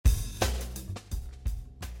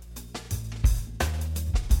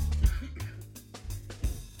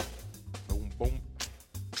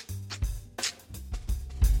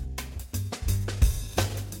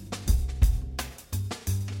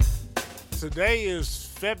Today is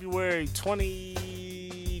February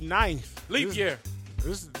 29th. Leap year.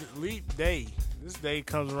 This is leap day. This day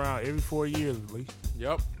comes around every 4 years, Lee.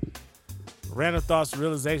 Yep. Random Thoughts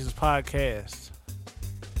Realizations Podcast.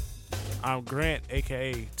 I'm Grant,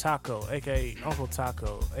 a.k.a. Taco, a.k.a. Uncle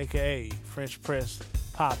Taco, a.k.a. French Press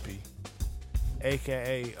Poppy,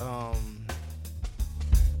 a.k.a.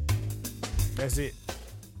 That's it.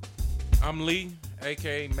 I'm Lee,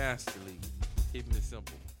 a.k.a. Master Lee. Keeping it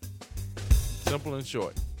simple. Simple and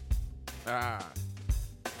short. How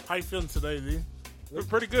you feeling today, Lee? We're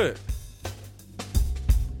pretty good.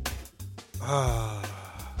 What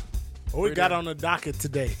we got on the docket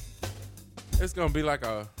today? It's going to be like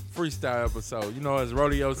a freestyle episode. You know, it's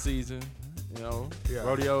rodeo season. You know,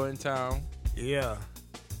 rodeo in town. Yeah.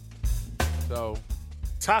 So,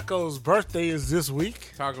 Taco's birthday is this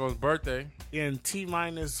week. Taco's birthday. In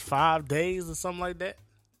T-minus 5 days or something like that.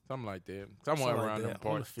 Something like that. Somewhere around them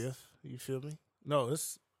parts. On the 5th. You feel me? No,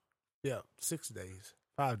 it's 6 days.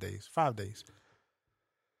 5 days. 5 days.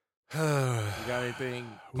 You got anything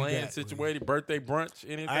planned, situated, birthday brunch,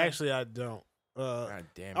 anything? I don't. God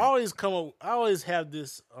damn it. I always have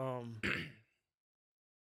this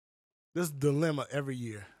this dilemma every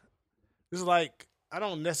year. It's like I'm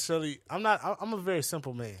a very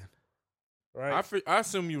simple man. Right? I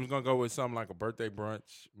assume you was going to go with something like a birthday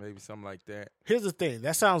brunch, maybe something like that. Here's the thing.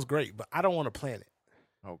 That sounds great, but I don't want to plan it.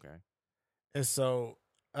 Okay. And so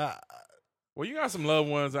well, you got some loved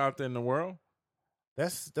ones out there in the world.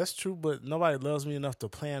 That's true, but nobody loves me enough to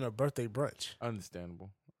plan a birthday brunch. Understandable.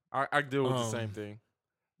 I deal with the same thing.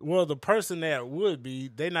 Well, the person that would be,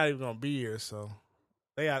 they're not even gonna be here, so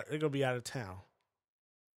they're gonna be out of town.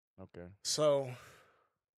 Okay. So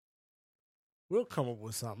we'll come up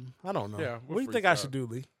with something. I don't know. Yeah, what do you think I should do,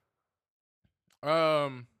 Lee? I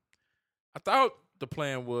thought the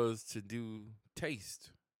plan was to do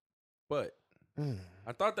taste, but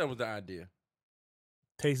I thought that was the idea.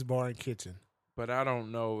 Taste bar and kitchen. But I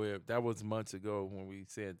don't know if that was months ago when we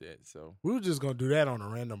said that. So we were just gonna do that on a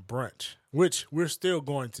random brunch, which we're still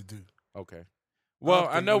going to do. Okay. Well,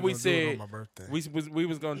 I know we said on my birthday. we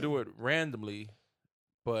was gonna do it randomly,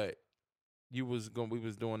 but we was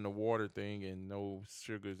doing the water thing and no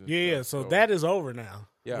sugars and stuff. So that is over now.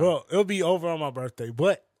 Yeah. Well, it'll be over on my birthday,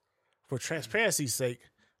 but for transparency's sake,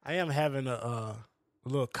 I am having a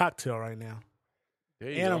little cocktail right now.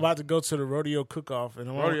 And I'm about to go to the rodeo cook-off. And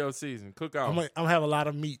rodeo season, cook-off. I'm gonna have a lot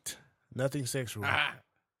of meat, nothing sexual.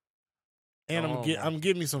 And I'm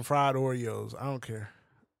getting me some fried Oreos. I don't care.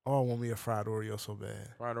 Oh, I want me a fried Oreo so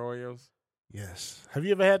bad. Fried Oreos? Yes. Have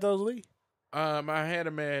you ever had those, Lee? I had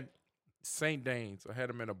them at St. Dane's. I had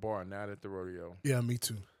them in a bar, not at the rodeo. Yeah, me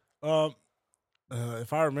too.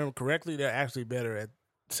 If I remember correctly, they're actually better at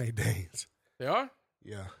St. Dane's. They are?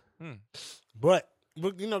 Yeah. But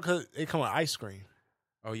you know, because they come with ice cream.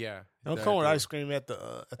 Oh yeah, they don't come with ice cream at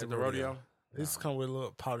the rodeo. They just come with a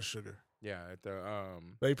little powdered sugar. Yeah, at the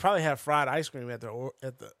They probably have fried ice cream at the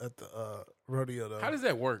rodeo though. How does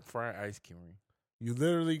that work? Fried ice cream? You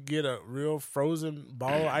literally get a real frozen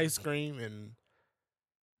ball of ice cream and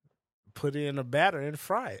put it in a batter and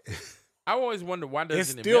fry it. I always wonder why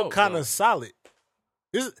doesn't it's still kind of solid.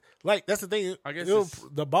 It's like that's the thing. I guess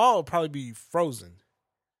the ball will probably be frozen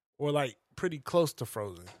or like pretty close to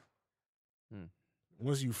frozen.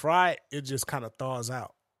 Once you fry it, it just kind of thaws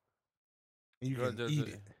out. And you can eat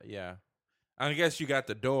it. Yeah. I guess you got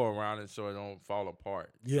the dough around it so it don't fall apart.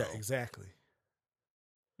 Yeah, exactly.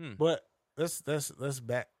 But let's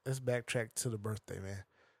backtrack to the birthday, man.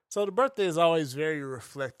 So the birthday is always very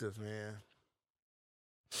reflective, man.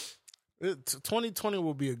 2020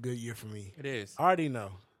 will be a good year for me. It is. I already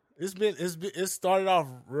know. It started off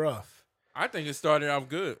rough. I think it started off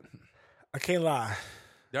good. I can't lie.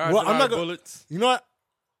 I'm not bullets. You know what?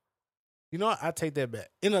 I take that back.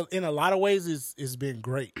 In a lot of ways, it's been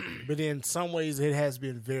great, but in some ways, it has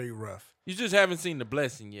been very rough. You just haven't seen the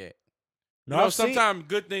blessing yet. No, sometimes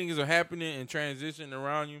good things are happening and transitioning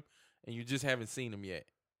around you, and you just haven't seen them yet.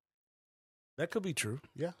 That could be true.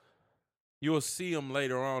 Yeah, you'll see them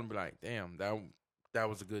later on, and be like, "Damn, that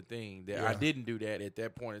was a good thing. That I didn't do that at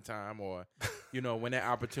that point in time, or when that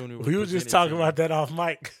opportunity was." We were just talking about that off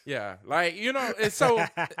mic. Yeah, it's so.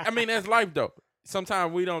 I mean, that's life though.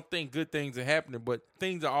 Sometimes we don't think good things are happening, but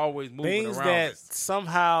things are always moving around. Things that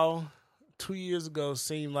somehow 2 years ago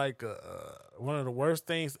seemed like one of the worst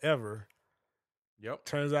things ever. Yep.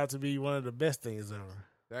 Turns out to be one of the best things ever.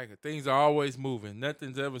 Exactly. Things are always moving.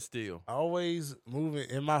 Nothing's ever still. Always moving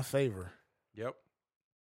in my favor. Yep.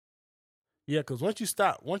 Yeah, because once you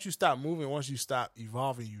stop moving, once you stop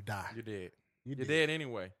evolving, you die. You're dead. You're dead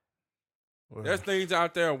anyway. Well, there's things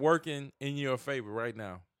out there working in your favor right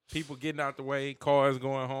now. people getting out the way, cars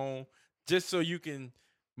going home, just so you can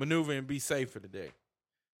maneuver and be safe for the day.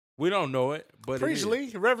 We don't know it, but Preach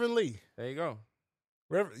Lee, Reverend Lee. There you go.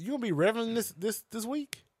 You gonna be Reverend this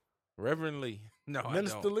week? Reverend Lee. No,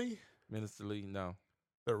 Minister I don't. Lee? Minister Lee, no.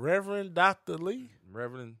 The Reverend Dr. Lee?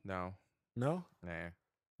 Reverend, no. No? Nah.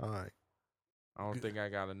 All right. I don't think I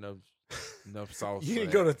got enough sauce. You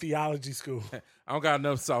didn't go to theology school. I don't got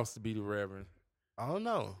enough sauce to be the Reverend. I don't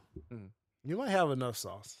know. You might have enough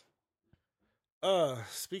sauce.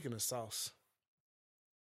 Speaking of sauce,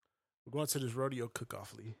 we're going to this rodeo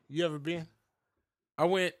cook-off, Lee. You ever been? I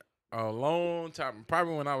went a long time,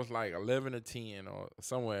 probably when I was like 11 or 10 or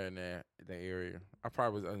somewhere in that area. I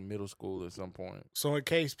probably was in middle school at some point. So in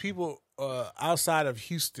case people outside of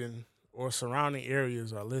Houston or surrounding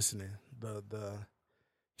areas are listening, the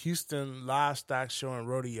Houston Livestock Show and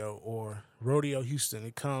Rodeo, or Rodeo Houston,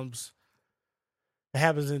 it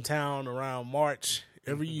happens in town around March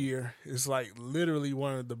every year. It's like literally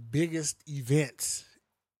one of the biggest events,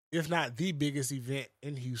 if not the biggest event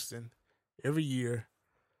in Houston every year.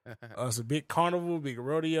 It's a big carnival, big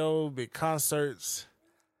rodeo, big concerts.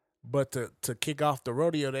 But to kick off the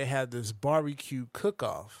rodeo, they had this barbecue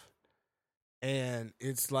cook-off. And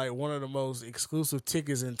it's like one of the most exclusive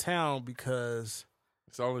tickets in town because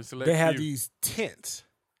it's only select they have few. these tents.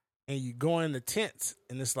 And you go in the tents,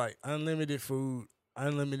 and it's like unlimited food,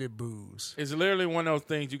 unlimited booze. It's literally one of those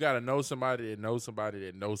things you got to know somebody that knows somebody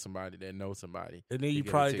that knows somebody that knows somebody. And then you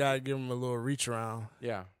probably got to give them a little reach around.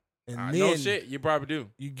 Yeah. And then no shit, you probably do.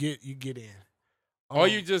 You get in. Or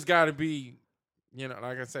you just got to be,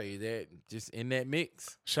 like I say, that just in that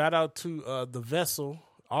mix. Shout out to the Vessel,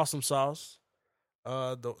 awesome sauce.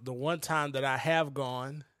 The one time that I have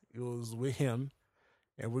gone, it was with him,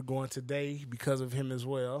 and we're going today because of him as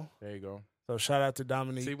well. There you go. So shout out to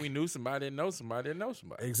Dominique. See, we knew somebody that knows somebody that knows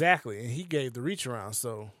somebody. Exactly, and he gave the reach around,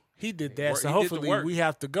 so he did that. So hopefully we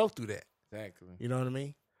have to go through that. Exactly. You know what I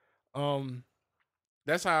mean?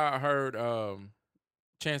 That's how I heard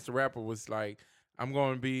Chance the Rapper was like, I'm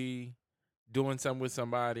going to be doing something with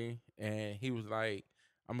somebody, and he was like,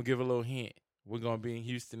 I'm going to give a little hint. We're going to be in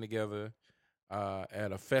Houston together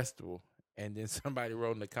at a festival. And then somebody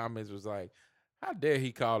wrote in the comments was like, how dare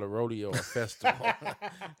he call a rodeo a festival?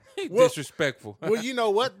 Disrespectful. Well, you know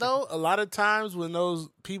what, though? A lot of times when those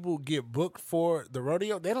people get booked for the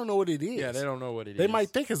rodeo, they don't know what it is. Yeah, they don't know what it is. They might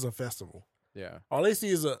think it's a festival. Yeah. All they see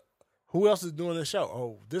is who else is doing the show?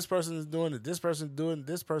 Oh, this person is doing it. This person's doing it.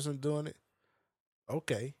 This person's doing it.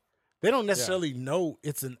 Okay. They don't necessarily know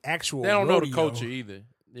it's an actual rodeo. They don't know the culture either.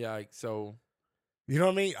 Yeah, like, so. You know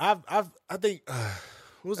what I mean? I think,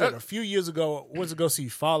 what was that, a few years ago, I went to go see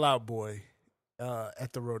Fall Out Boy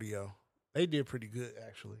at the rodeo. They did pretty good,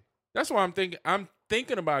 actually. That's why I'm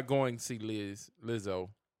thinking about going to see Lizzo.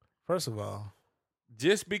 First of all.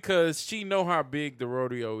 Just because she know how big the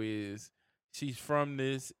rodeo is. She's from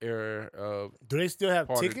this era of. Do they still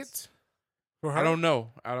have tickets for her? I don't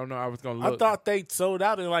know. I was going to look. I thought they sold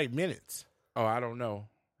out in like minutes. Oh, I don't know.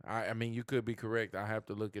 I mean, you could be correct. I have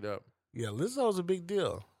to look it up. Yeah, Lizzo's a big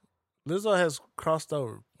deal. Lizzo has crossed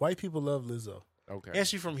over. White people love Lizzo. Okay. And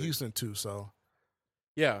she's from Houston, too, so.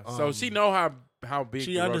 Yeah, so she know how big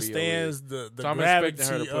she the rodeo understands is. the so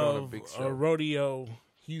gravity of a rodeo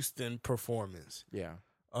Houston performance. Yeah.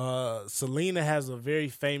 Selena has a very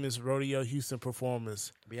famous rodeo Houston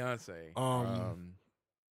performance. Beyonce.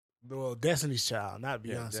 Well, Destiny's Child, not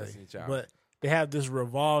Beyonce. Yeah, Destiny's Child. But they have this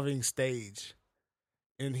revolving stage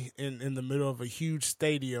in the middle of a huge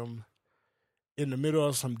stadium, in the middle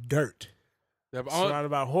of some dirt. Surrounded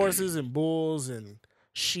by horses and bulls and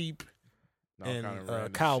sheep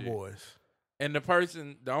and cowboys. Shit. And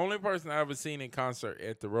the only person I ever seen in concert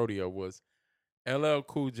at the rodeo was LL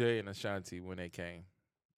Cool J and Ashanti when they came.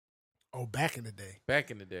 Oh, back in the day.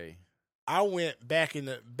 Back in the day. I went back in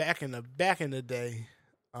the day.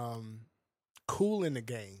 Kool and the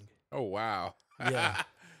Gang. Oh wow. Yeah.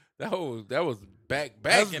 that was back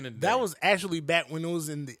in the day. That was actually back when it was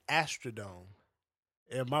in the Astrodome.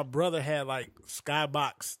 And my brother had like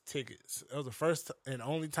Skybox tickets. It was the first and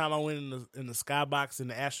only time I went in the Skybox in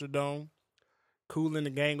the Astrodome. Kool and the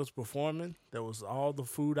Gang was performing. There was all the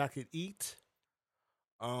food I could eat.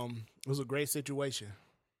 It was a great situation.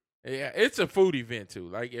 Yeah, it's a food event too.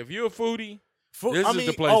 Like if you're a foodie, this is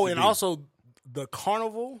the place. Oh, to and be. Also the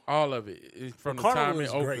carnival. All of it from the carnival time it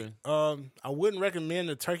opened. Great. I wouldn't recommend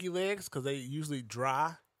the turkey legs because they usually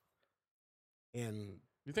dry and.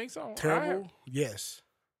 You think so? Terrible? Yes.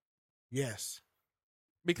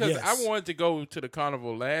 Because I wanted to go to the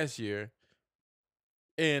carnival last year,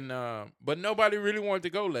 and but nobody really wanted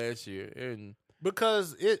to go last year. And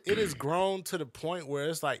Because it has grown to the point where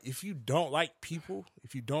it's like, if you don't like people,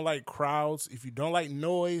 if you don't like crowds, if you don't like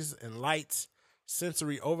noise and lights,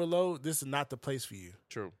 sensory overload, this is not the place for you.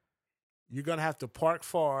 True. You're going to have to park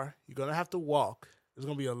far. You're going to have to walk. There's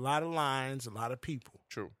going to be a lot of lines, a lot of people.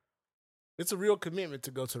 True. It's a real commitment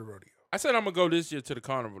to go to the rodeo. I said I'm going to go this year to the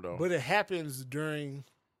carnival, though. But it happens during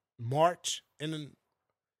March, and then,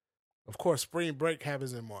 of course, spring break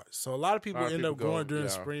happens in March. So a lot of people end up going during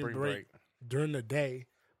spring break during the day,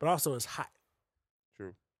 but also it's hot.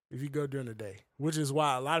 True. If you go during the day, which is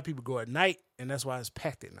why a lot of people go at night, and that's why it's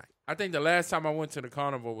packed at night. I think the last time I went to the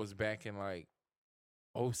carnival was back in like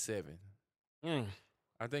 2007.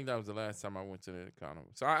 I think that was the last time I went to the carnival.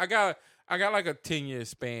 So I got like a 10-year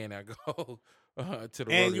span. I go to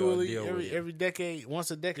the annually, rodeo every decade, once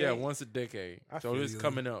a decade. Yeah, once a decade. So it's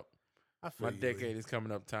coming up. My decade is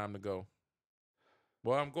coming up. Time to go.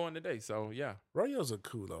 Well, I'm going today, so yeah. Rodeos are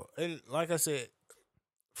cool though, and like I said,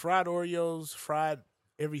 fried Oreos, fried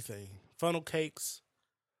everything, funnel cakes,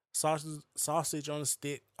 sausage on a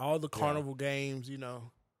stick, all the carnival games. You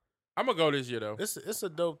know, I'm gonna go this year though. It's a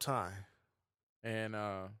dope time. And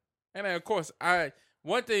of course,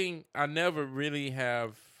 one thing I never really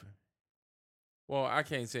have. Well, I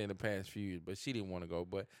can't say in the past few years, but she didn't want to go.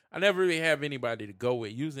 But I never really have anybody to go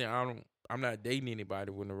with. Usually, I'm not dating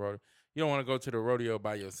anybody with the rodeo. You don't want to go to the rodeo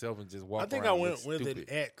by yourself and just walk. I think I went with an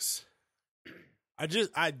ex. I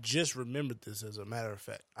just remembered this as a matter of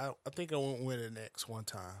fact. I think I went with an ex one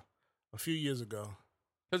time a few years ago.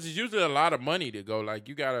 Because it's usually a lot of money to go. Like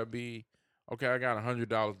you gotta be. Okay, I got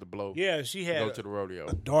 $100 to blow. Yeah, she had to go to the rodeo.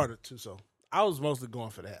 A daughter too, so I was mostly going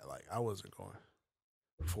for that. Like I wasn't going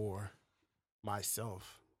for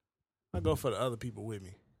myself. I go for the other people with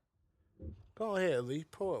me. Go ahead, Lee.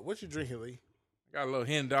 Pour up. What you drinking, Lee? Got a little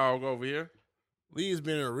hen dog over here. Lee has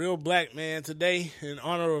been a real black man today in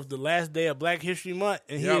honor of the last day of Black History Month,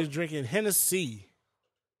 and he is drinking Hennessy.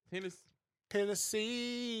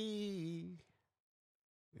 Hennessy.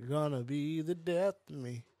 You're gonna be the death of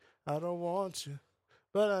me. I don't want you,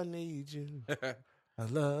 but I need you. I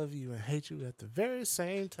love you and hate you at the very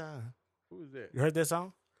same time. Who is that? You heard that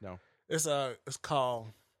song? No. It's called,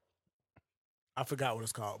 I forgot what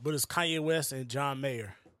it's called, but it's Kanye West and John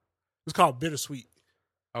Mayer. It's called Bittersweet.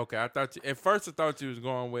 Okay, at first I thought you was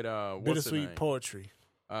going with Bittersweet Poetry.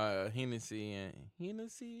 Hennessy.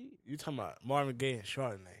 You talking about Marvin Gaye and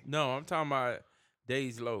Chardonnay? No, I'm talking about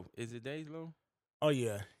Days Low. Is it Days Low? Oh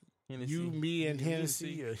yeah. Hennessy. You, me, and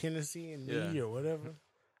Hennessy, or Hennessy and me, or whatever.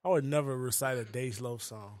 I would never recite a Days Low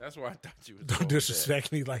song. That's why I thought you was. Don't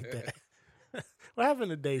disrespect me like that. What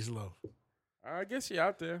happened to Days Low? I guess she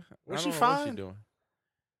out there. Was she fine? What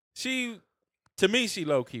she doing? To me, she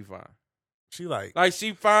low key fine. She like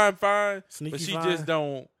she fine, sneaky but she fine? just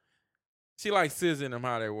don't. She like SZA and them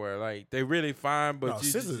how they were. Like they really fine, but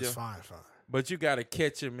SZA is fine. But you gotta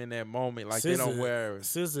catch them in that moment. Like they don't wear.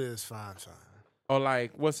 SZA is fine. Or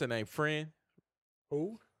like what's her name? Friend.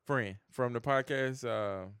 Who? Friend from the podcast.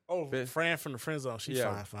 Fran from the Friend Zone. She's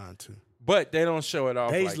fine too. But they don't show it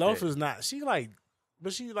off. Days Loaf is not. She like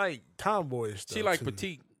tomboyish stuff. She like too.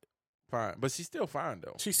 petite fine, but she's still fine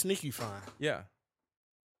though. She's sneaky fine. Yeah.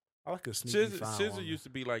 I like a sneaky fine. SZA used to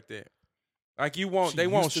be like that. Like they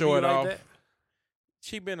won't show it off. That?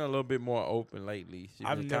 She been a little bit more open lately. She's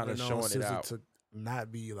been kind of showing SZA it out. To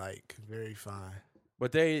not be like very fine.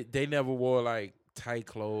 But they never wore like tight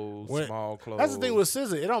clothes, small clothes. That's the thing with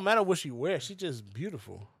SZA. It don't matter what she wears. She's just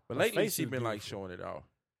beautiful. But lately she been like showing it off.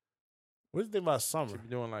 What do you think about Summer? She been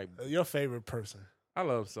doing like your favorite person. I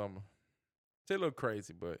love Summer. She's a little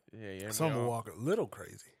crazy, but yeah. Summer Walker, little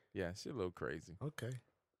crazy. Yeah, she's a little crazy. Okay.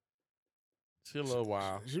 She's a little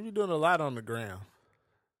wild. She be doing a lot on the ground.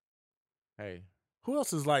 Hey. Who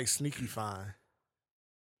else is like sneaky fine?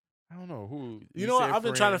 I don't know who. You know what I've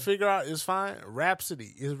been trying to figure out is fine?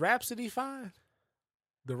 Rhapsody. Is Rhapsody fine?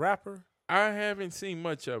 The rapper? I haven't seen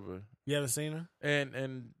much of her. You haven't seen her?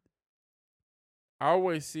 And I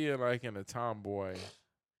always see her like in a tomboy.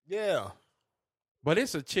 Yeah. But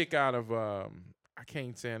it's a chick out of I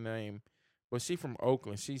can't say her name, but she from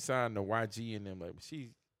Oakland. She signed to YG and them. Like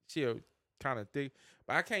she kind of thick,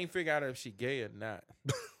 but I can't figure out if she gay or not.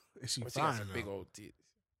 Is she fine? She got some big old titties.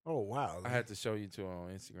 Oh wow! I had to show you two on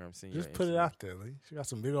Instagram. Just put it out there, Lee. She got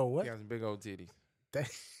some big old what? She got some big old titties. Dang.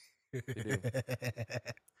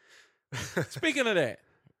 Speaking of that,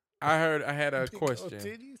 I had a question. Old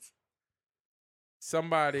titties?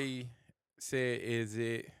 Somebody said, "Is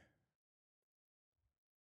it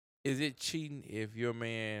cheating if your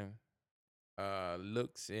man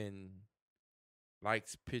looks and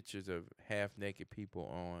likes pictures of half naked people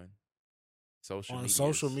on social media? On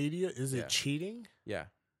social media, is it cheating? Yeah.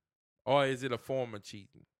 or is it a form of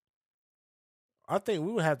cheating? I think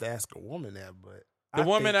we would have to ask a woman that, but The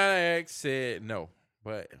woman I asked said no,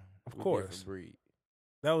 but of we're course, different breed.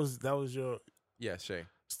 that was your Shay.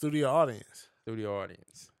 studio audience. Studio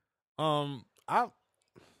audience. I'm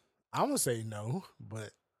gonna say no,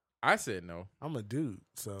 but I said no. I'm a dude,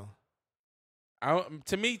 so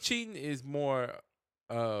To me, cheating is more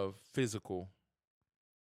of physical.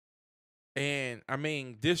 And I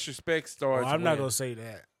mean, disrespect starts. I'm not gonna say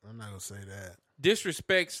that. I'm not gonna say that.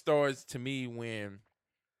 Disrespect starts to me when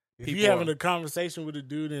if you having a conversation with a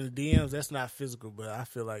dude in the DMs, that's not physical, but I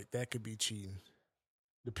feel like that could be cheating,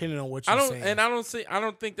 depending on what you're saying. And I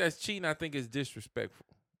don't think that's cheating. I think it's disrespectful.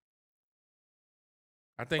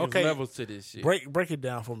 I think there's levels to this shit. Break it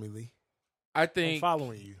down for me, Lee. I think I'm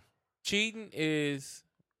following you. Cheating is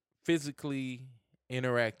physically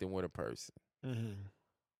interacting with a person. Mm-hmm.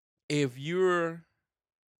 If you're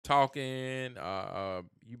talking,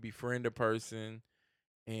 you befriend a person,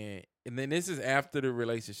 and then this is after the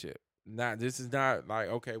relationship. This is not like,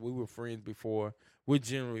 okay, we were friends before. We're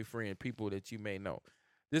generally friends, people that you may know.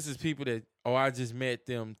 This is people that, I just met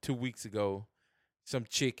them 2 weeks ago. Some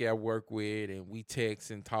chick I work with, and we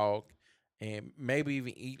text and talk, and maybe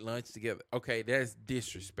even eat lunch together. Okay, that's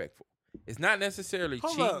disrespectful. It's not necessarily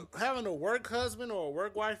cheating. Hold up. Having a work husband or a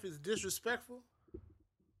work wife is disrespectful?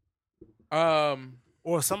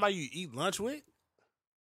 Or somebody you eat lunch with?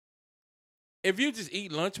 If you just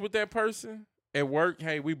eat lunch with that person at work,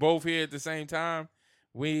 hey, we both here at the same time.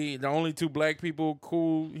 We the only two black people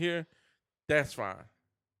cool here. That's fine.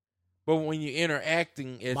 But when you're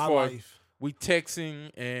interacting, as far as we texting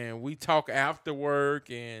and we talk after work,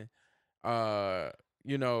 and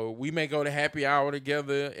we may go to happy hour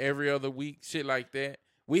together every other week, shit like that.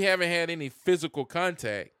 We haven't had any physical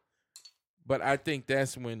contact, but I think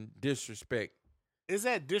that's when disrespect. Is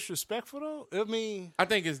that disrespectful though? I mean, I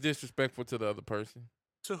think it's disrespectful to the other person.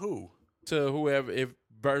 To who? To whoever. If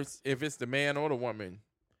it's the man or the woman.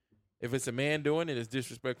 If it's a man doing it, it's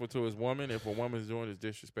disrespectful to his woman. If a woman's doing it, it's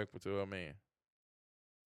disrespectful to a man.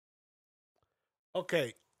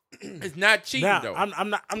 Okay, it's not cheating though.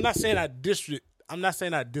 I'm not saying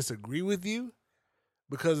I disagree with you,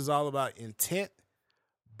 because it's all about intent.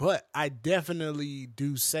 But I definitely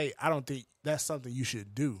do say I don't think that's something you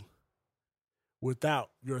should do without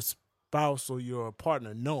your spouse or your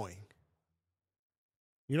partner knowing.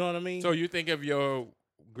 You know what I mean? So you think if your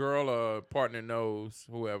girl or partner knows,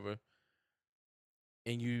 whoever,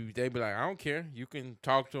 and they be like, I don't care, you can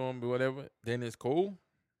talk to them or whatever, then it's cool?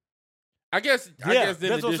 I guess then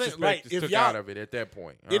the disrespect is took out of it at that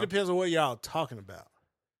point. It depends on what y'all talking about.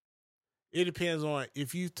 It depends on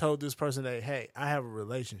if you told this person that, hey, I have a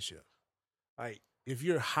relationship. Like, if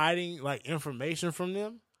you're hiding, like, information from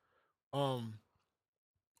them,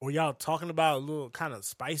 or y'all talking about a little kind of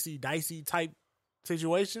spicy, dicey type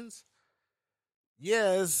situations,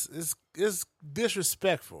 yeah, it's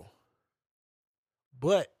disrespectful.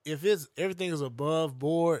 But if everything is above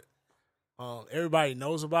board, everybody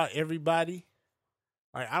knows about everybody,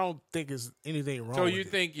 like, I don't think there's anything wrong. So you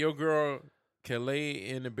think your girl can lay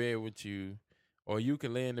in the bed with you, or you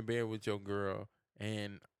can lay in the bed with your girl,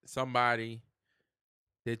 and somebody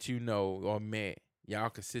that you know or met, y'all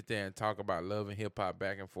can sit there and talk about Love and Hip Hop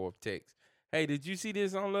back and forth text. Hey, did you see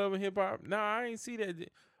this on Love and Hip Hop? No, I ain't see that.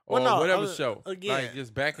 Or whatever show. Again, like,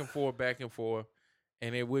 just back and forth,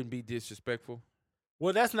 and it wouldn't be disrespectful.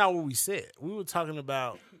 Well, that's not what we said. We were talking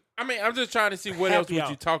about. I mean, I'm just trying to see what else would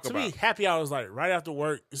you talk about. To me, happy hour is like right after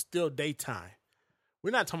work. It's still daytime. We're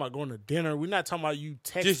not talking about going to dinner. We're not talking about you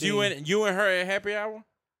texting. Just you and her at happy hour?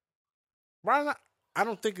 Why not? I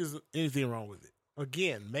don't think there's anything wrong with it.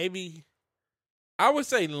 Again, maybe. I would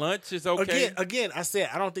say lunch is okay. Again, I said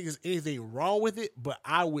I don't think there's anything wrong with it, but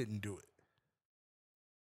I wouldn't do it.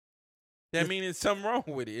 That means there's something wrong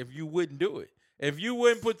with it if you wouldn't do it. If you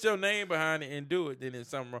wouldn't put your name behind it and do it, then there's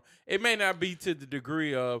something wrong. It may not be to the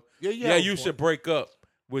degree of, you should break up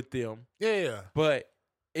with them. Yeah. But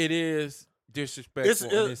it is disrespectful,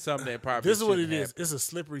 and it's something that probably this is what it happen. is. It's a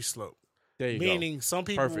slippery slope. There you Meaning go. some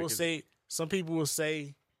people will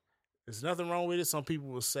say there's nothing wrong with it. Some people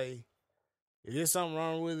will say it is something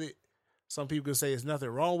wrong with it. Some people can say there's nothing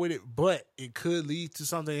wrong with it, but it could lead to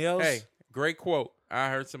something else. Hey, great quote. I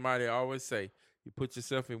heard somebody always say, you put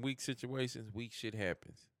yourself in weak situations, weak shit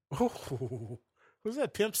happens. Ooh, who's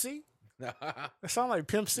that, Pimp C? That sounds like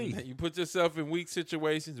Pimp C. You put yourself in weak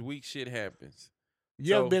situations, weak shit happens.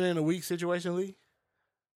 You ever been in a weak situation, Lee?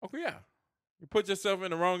 Okay, yeah. You put yourself in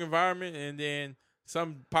the wrong environment, and then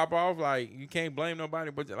something pop off. Like, you can't blame nobody,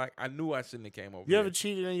 but like, I knew I shouldn't have came over. You ever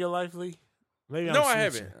cheated in your life, Lee? Maybe no, I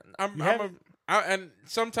haven't. And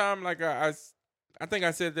sometimes, like, I I think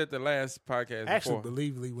I said that the last podcast. I actually before.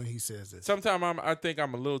 believe Lee when he says this. Sometimes I think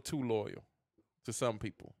I'm a little too loyal to some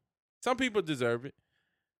people. Some people deserve it.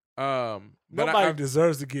 But Nobody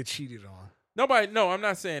deserves to get cheated on. Nobody. No, I'm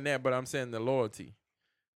not saying that, but I'm saying the loyalty.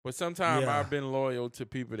 But sometimes Yeah. I've been loyal to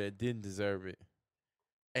people that didn't deserve it,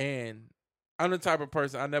 and I'm the type of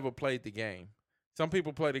person I never played the game. Some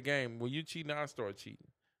people play the game. When you cheating, I start cheating.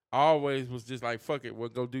 I always was just like, fuck it, we'll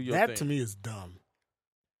go do your thing. That to me is dumb.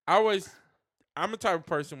 I'm the type of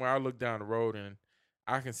person where I look down the road and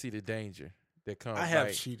I can see the danger that comes. I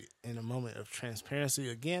have cheated in a moment of transparency.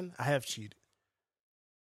 Again, I have cheated.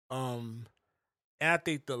 And I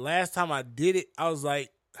think the last time I did it, I was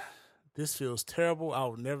like, this feels terrible. I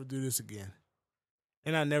will never do this again.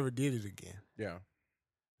 And I never did it again. Yeah.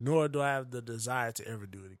 Nor do I have the desire to ever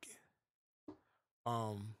do it again.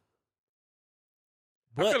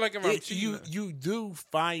 But I feel like if I'm cheating, you do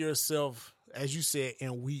find yourself, as you said,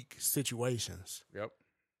 in weak situations. Yep.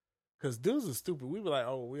 Because dudes are stupid. We be like,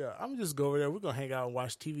 I'm just go over there. We're gonna hang out and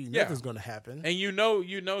watch TV. Yeah. Nothing's gonna happen. And you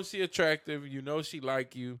know she attractive. You know she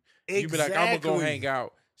like you. Exactly. You be like, I'm gonna go hang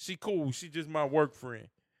out. She cool. She just my work friend.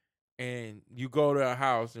 And you go to her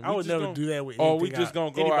house. And I would never do that with. Oh, we just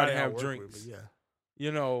gonna go out and have drinks. Yeah.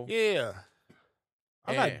 You know. Yeah.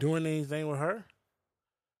 I'm not doing anything with her.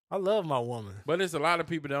 I love my woman. But there's a lot of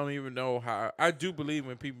people that don't even know how. I do believe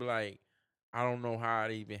when people like, I don't know how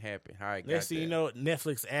it even happened. How it got Next thing you know,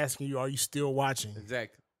 Netflix asking you, are you still watching?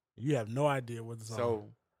 Exactly. You have no idea what's on. So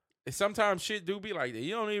sometimes shit do be like that.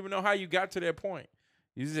 You don't even know how you got to that point.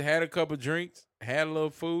 You just had a couple drinks, had a little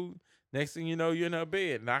food. Next thing you know, you're in her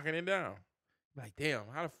bed, knocking it down. Like, damn,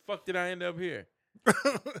 how the fuck did I end up here?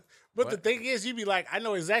 But the thing is, you be like, I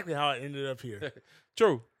know exactly how I ended up here.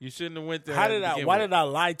 True. You shouldn't have went there. Why did I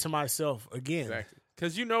lie to myself again? Exactly.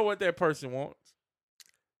 Because you know what that person wants.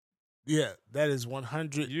 Yeah, that is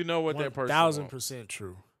 100. You know what that person 1,000%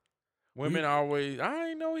 true. Women always, I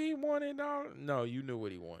didn't know he wanted all. No, you knew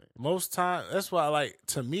what he wanted. Most time, that's why,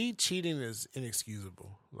 to me, cheating is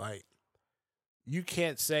inexcusable. Like, you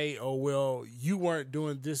can't say, oh, well, you weren't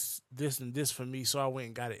doing this, and this for me, so I went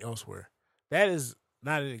and got it elsewhere. That is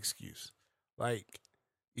not an excuse. Like,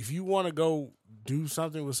 if you want to go do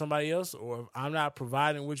something with somebody else, or if I'm not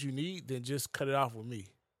providing what you need, then just cut it off with me.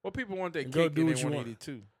 Well, people want that and cake do and what they you want to eat it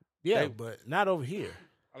too. Yeah, but not over here.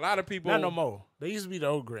 A lot of people. Not no more. They used to be the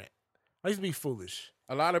old Grant. I used to be foolish.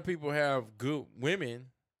 A lot of people have good women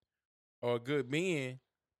or good men,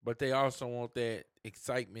 but they also want that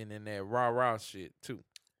excitement and that rah-rah shit too.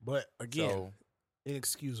 But again,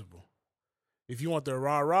 inexcusable. If you want the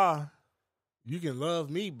rah-rah, you can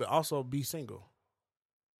love me, but also be single.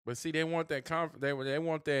 But see, they want that they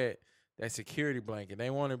want that security blanket.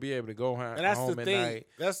 They want to be able to go home, and that's home the at thing. night,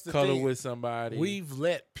 that's the cuddle thing. with somebody. We've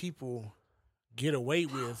let people get away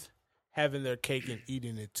with having their cake and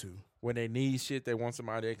eating it too. When they need shit, they want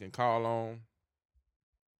somebody they can call on.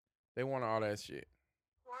 They want all that shit.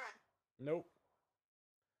 Nope.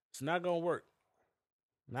 It's not going to work.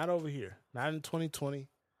 Not over here. Not in 2020. You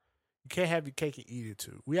can't have your cake and eat it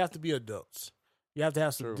too. We have to be adults. You have to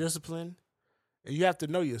have some discipline, and you have to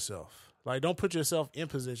know yourself. Like, don't put yourself in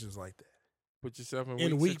positions like that. Put yourself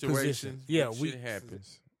in weak situations. Yeah, weak shit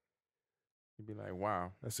happens. You'd be like,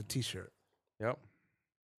 wow. That's a T-shirt. Yep.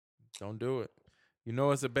 Don't do it. You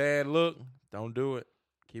know it's a bad look. Don't do it.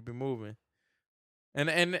 Keep it moving. And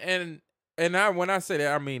when I say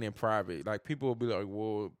that, I mean in private. Like, people will be like,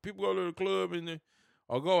 well, people go to the club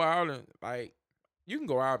or go out and, like, you can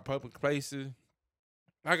go out in public places.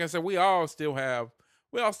 Like I said, we all still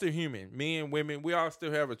human. Men, women, we all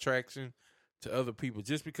still have attraction to other people.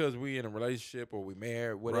 Just because we in a relationship or we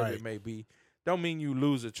married, whatever it may be, don't mean you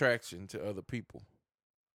lose attraction to other people.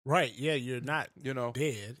 Right, yeah, you're not,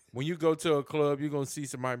 dead. When you go to a club, you're going to see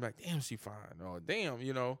somebody like, damn, she fine. Or damn,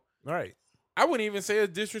 Right. I wouldn't even say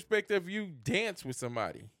it's disrespect if you dance with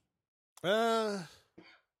somebody.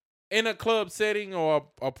 In a club setting or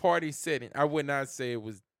a party setting, I would not say it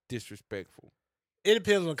was disrespectful. It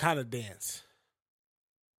depends on kind of dance,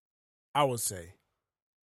 I would say.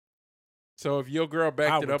 So if your girl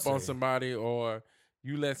backed it up on somebody or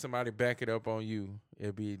you let somebody back it up on you,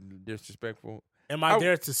 it'd be disrespectful. Am I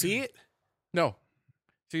there to see it? No.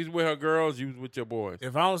 She's with her girls, you was with your boys.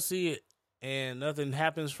 If I don't see it and nothing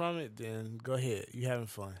happens from it, then go ahead. You having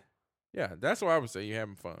fun. Yeah, that's what I would say. You're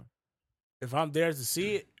having fun. If I'm there to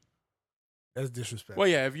see it, that's disrespectful. Well,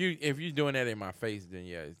 yeah, if you're doing that in my face, then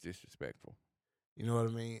yeah, it's disrespectful. You know what I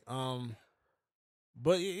mean?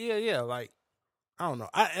 But yeah, like, I don't know.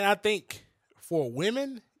 I think for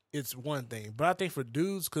women, it's one thing. But I think for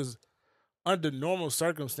dudes, because under normal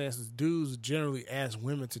circumstances, dudes generally ask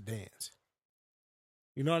women to dance.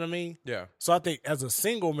 You know what I mean? Yeah. So I think as a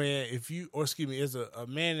single man, as a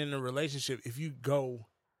man in a relationship, if you go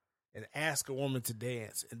and ask a woman to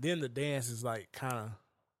dance, and then the dance is like kind of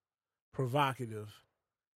provocative,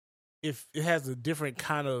 if it has a different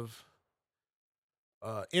kind of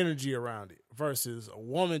energy around it versus a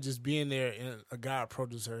woman just being there and a guy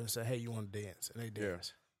approaches her and say, "Hey, you want to dance?" and they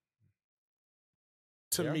dance.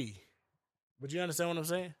 To me, but you understand what I'm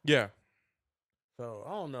saying? Yeah. So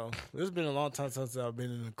I don't know. It's been a long time since I've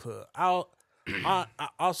been in the club. I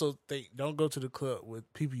also think don't go to the club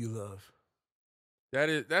with people you love.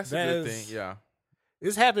 That's a good thing. Yeah.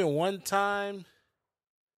 It's happened one time.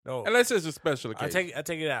 No, Unless it's a special occasion. I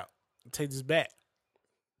take it out. I take this back.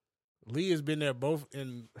 Lee has been there both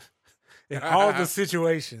in all the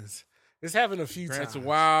situations. It's happened a few times. Grant's a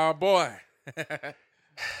wild boy.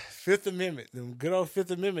 Fifth Amendment, them good old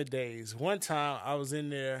Fifth Amendment days. One time I was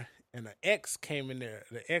in there and an ex came in there.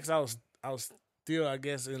 The ex I was still, I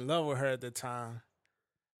guess, in love with her at the time.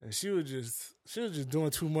 And she was just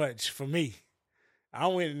doing too much for me. I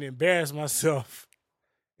went and embarrassed myself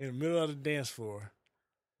in the middle of the dance floor.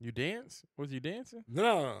 You dance? Was you dancing?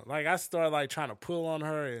 No. Like I started like trying to pull on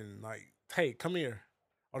her and like, hey, come here.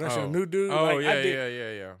 Oh, that's your new dude? Oh, like,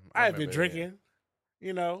 yeah. I had been drinking.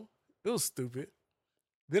 You know, it was stupid.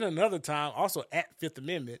 Then another time, also at Fifth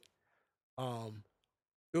Amendment,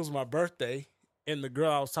 it was my birthday, and the girl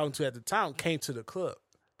I was talking to at the time came to the club.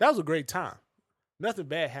 That was a great time. Nothing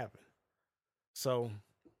bad happened. So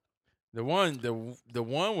the one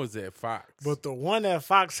was at Fox. But the one at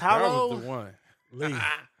Fox Hollow, that was the one.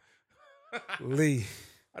 Lee.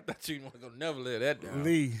 I thought you weren't gonna never live that down.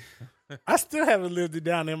 Lee. I still haven't lived it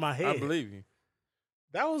down in my head. I believe you.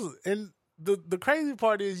 That was, and the crazy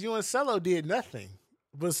part is you and Cello did nothing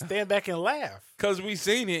but stand back and laugh. Cause we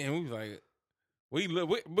seen it and we was like,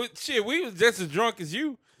 but shit, we was just as drunk as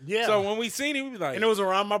you. Yeah. So when we seen it, we was like, and it was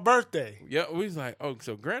around my birthday. Yeah, we was like, oh,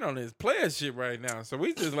 so Grant on his player shit right now. So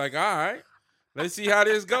we just like, all right, let's see how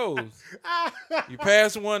this goes. You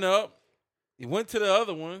passed one up, you went to the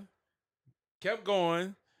other one, kept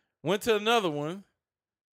going, went to another one.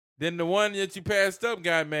 Then the one that you passed up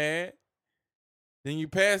got mad. Then you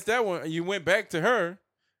passed that one, and you went back to her.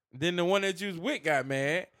 Then the one that you was with got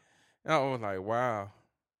mad. And I was like, wow.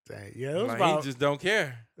 Dang, yeah, it was like, he just don't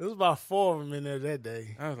care. It was about 4 of them in there that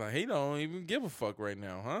day. I was like, he don't even give a fuck right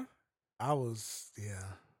now, huh?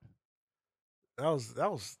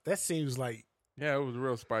 That seems like. Yeah, it was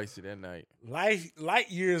real spicy that night. Light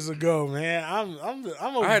years ago, man. I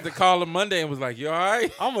had to call him Monday and was like, "You all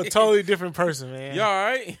right?" I'm a totally different person, man. You all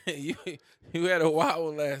right? you had a wild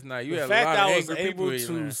one last night. You the had fact a lot that of I was angry able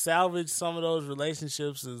people to salvage some of those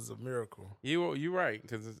relationships is a miracle. You right,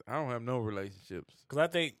 because I don't have no relationships. Because I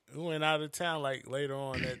think we went out of town like later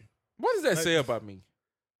on. What does that say about me?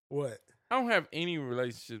 What? I don't have any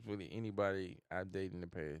relationships with anybody I've dated in the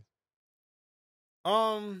past.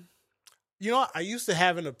 You know, I used to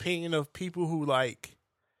have an opinion of people who like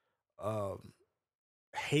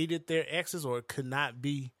hated their exes or could not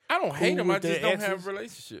be. I don't hate them. I just don't exes. have a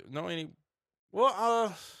relationship. No any.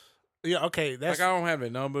 Well, yeah, okay. That's like I don't have their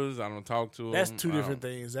numbers. I don't talk to them. That's two different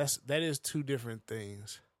things. That is two different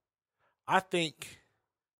things. I don't think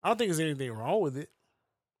there's anything wrong with it.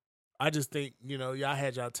 I just think, you know, y'all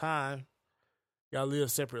had y'all time. Y'all live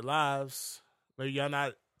separate lives. Maybe y'all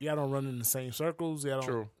don't run in the same circles. Y'all don't.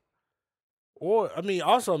 True. Or I mean,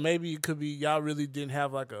 also maybe it could be y'all really didn't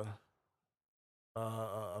have like a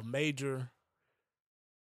major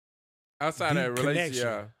outside that relationship.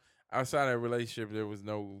 Yeah, outside that relationship, there was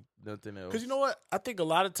nothing else. Because you know what, I think a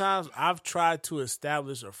lot of times I've tried to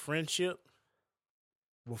establish a friendship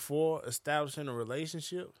before establishing a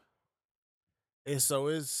relationship, and so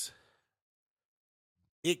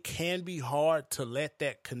it can be hard to let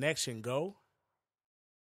that connection go,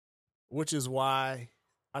 which is why.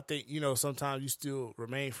 I think, you know, sometimes you still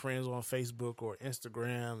remain friends on Facebook or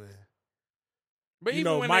Instagram. But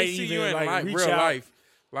even when they see you in like real life,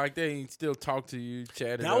 like they still talk to you,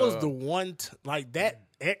 chat. That was the one, like that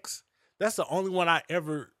ex, that's the only one I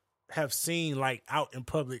ever have seen like out in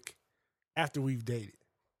public after we've dated.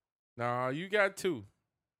 No, you got two.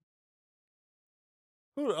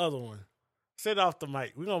 Who the other one? Say it off the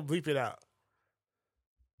mic. We're going to bleep it out.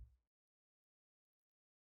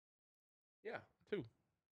 Yeah, two.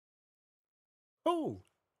 Who?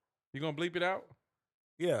 You gonna bleep it out?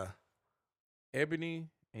 Yeah. Ebony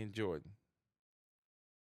and Jordan.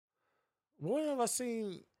 When have I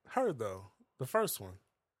seen her though? The first one.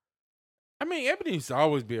 I mean, Ebony used to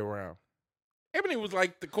always be around. Ebony was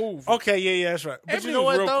like the cool. Okay, yeah, that's right. But Ebony you know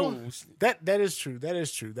what real though? Cool. That is true. That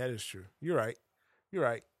is true. You're right. You're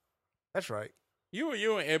right. That's right.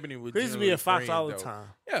 You and Ebony would. We used to be at Fox friends, all the though. time.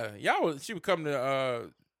 Yeah, y'all would. She would come to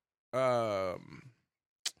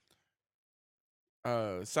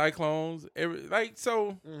Cyclones.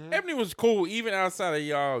 Ebony was cool even outside of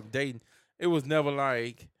y'all dating. It was never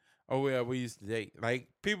like, oh yeah, we used to date. Like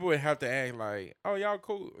people would have to act like, oh y'all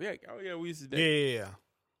cool. Yeah, oh yeah, we used to date. Yeah.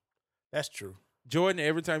 That's true. Jordan,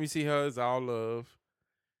 every time you see her, it's all love.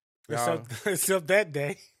 Except that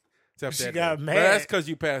day. Except she that got day. mad. But that's because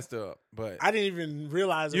you passed up. But I didn't even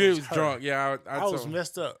realize you it was was her. drunk. Yeah, I was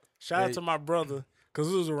messed up. Shout out to my brother.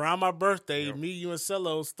 Because it was around my birthday. Yep. Me, you, and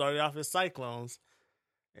Cello started off at Cyclones.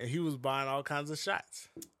 And he was buying all kinds of shots.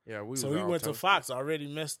 Yeah, we went to Fox already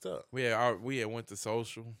messed up. We had went to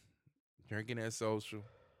social, drinking at social.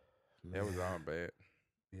 Man. That was all bad.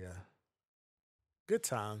 Yeah. Good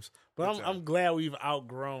times. But I'm glad we've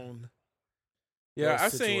outgrown. Yeah, I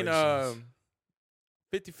those seen situations.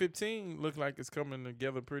 50-15 look like it's coming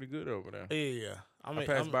together pretty good over there. Yeah. I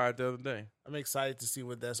passed by it the other day. I'm excited to see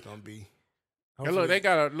what that's going to be. Hey, look, they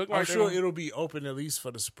got I'm sure it'll be open at least for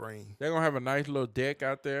the spring. They're gonna have a nice little deck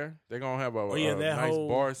out there. They're gonna have a nice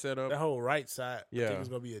bar set up. That whole right side, yeah. I think it's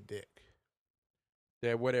gonna be a deck.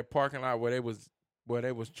 That where that parking lot where they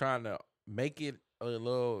was trying to make it a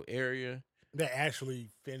little area. They actually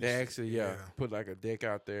finished. They actually put like a deck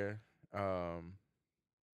out there.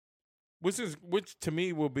 Which to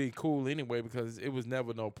me will be cool anyway because it was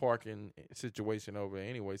never no parking situation over there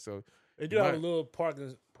anyway. So they do have a little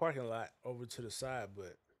parking lot over to the side,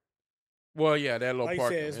 but that little like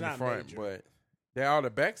parking said, in the front, major. but they're on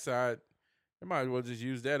the backside. They might as well just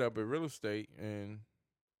use that up at real estate and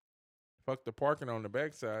fuck the parking on the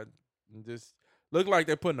backside and just look like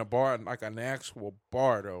they're putting a bar, like an actual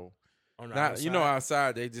bar though. Not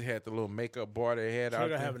outside they just had the little makeup bar they had out there.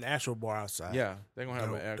 They're gonna have an actual bar outside. Yeah, they're gonna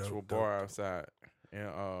have an actual bar outside.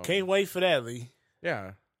 And can't wait for that, Lee.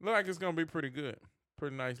 Yeah, look like it's gonna be pretty good.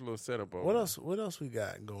 Pretty nice little setup over. What else we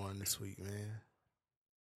got going this week, man?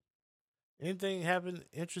 Anything happen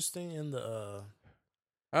interesting in the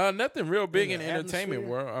nothing real big in the the entertainment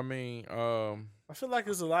atmosphere? world. I mean, I feel like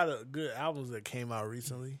there's a lot of good albums that came out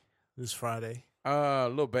recently this Friday.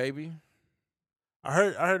 Lil Baby. I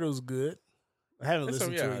heard it was good. I haven't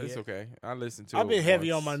listened to it yet. It's okay. I listened to it. I've been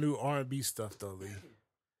heavy once. on my new R&B stuff though, Lee.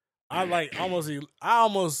 I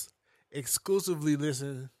almost exclusively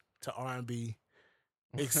listen to R&B,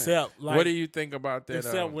 except like what do you think about that?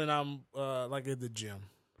 Except when I'm like at the gym.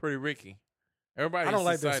 Pretty Ricky. Everybody's I don't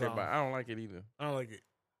like that excited song. about it. I don't like it either. I don't like it.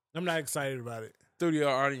 I'm not excited about it. Studio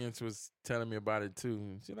audience was telling me about it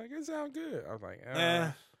too. She's like, it sounds good. I was like,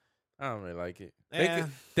 I don't really like it.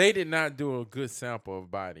 They did not do a good sample of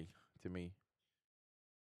Body to me.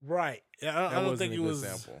 Right. I don't think it was.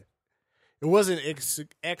 Sample. It wasn't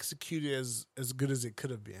executed as good as it could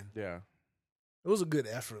have been. Yeah. It was a good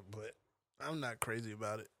effort, but I'm not crazy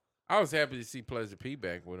about it. I was happy to see Pleasure P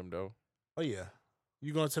back with him though. Oh yeah.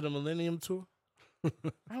 You going to the Millennium Tour? I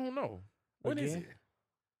don't know. When is it?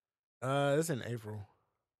 It's in April.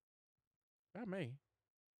 I may.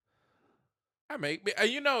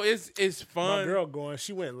 It's fun. My girl going.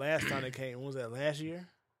 She went last time they came. When was that? Last year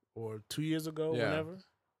or 2 years ago? Yeah. Whenever.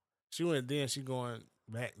 She went then. She going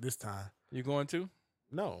back this time. You going to?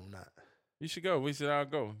 No, I'm not. You should go. We should all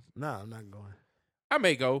go. No, I'm not going. I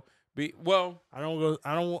may go. I don't go.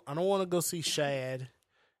 I don't want to go see Shad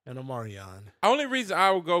and Omarion. Only reason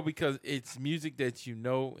I would go because it's music that you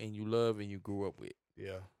know and you love and you grew up with.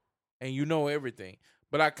 Yeah. And you know everything.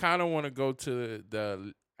 But I kind of want to go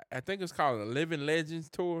to I think it's called the Living Legends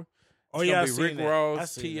Tour. Oh, it's yeah, gonna be Rick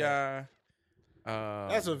Ross, T.I.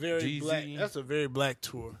 That's a very Jeezy. black. That's a very black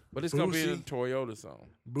tour. But it's gonna be in Toyota song.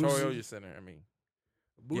 Toyota Center. I mean,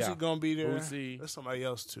 Boosie gonna be there. Boosie. There's somebody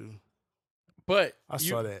else too. But I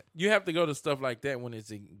saw that. You have to go to stuff like that when it's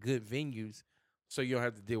in good venues, so you don't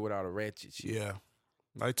have to deal with all the ratchet shit. Yeah,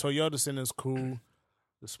 like Toyota Center is cool.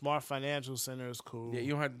 The Smart Financial Center is cool. Yeah,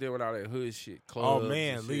 you don't have to deal with all that hood shit. Clubs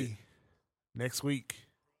man, Lee. Next week,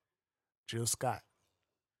 Jill Scott.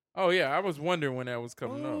 Oh yeah, I was wondering when that was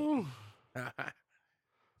coming up.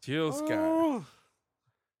 Jill Scott.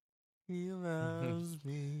 He loves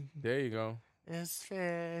me. There you go. It's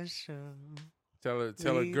special. Tell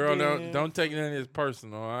her, girl, don't take none of this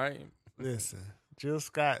personal, all right? Listen, Jill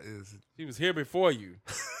Scott is. She was here before you,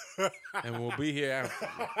 and will be here after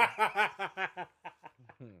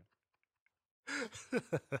you.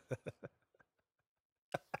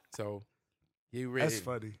 So, you ready? That's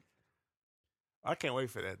funny. I can't wait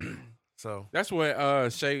for that. So that's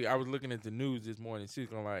what Shay. I was looking at the news this morning. She was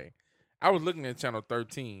going like, I was looking at channel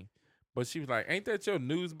 13, but she was like, "Ain't that your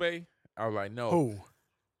news bay?" I was like, "No." Who?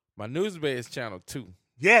 My news bay is channel 2.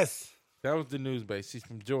 Yes, that was the news bay. She's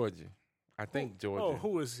from Georgia. I think Georgia. Oh,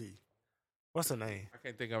 who is he? What's her name? I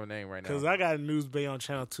can't think of a name right now. Because I got a News Bay on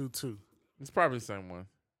Channel 2 too. It's probably the same one.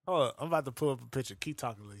 Hold up, I'm about to pull up a picture. Keep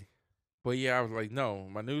talking, Lee. But yeah, I was like, no,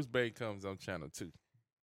 my News Bay comes on Channel 2.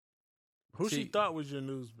 Who she thought was your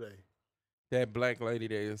News Bay? That black lady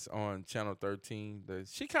that is on Channel 13.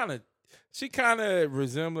 She kind of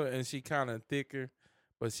resemble and she kind of thicker,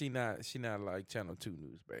 but she not like Channel 2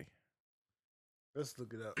 News Bay. Let's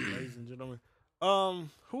look it up, ladies and gentlemen.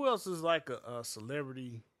 Who else is like a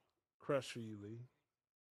celebrity crush for you, Lee?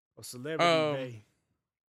 A celebrity bay?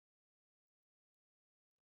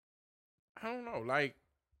 I don't know. Like,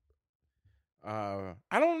 I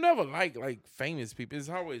don't never like famous people. It's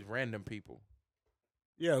always random people.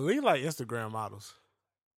 Yeah, Lee like Instagram models.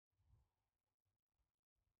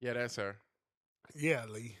 Yeah, that's her. Yeah,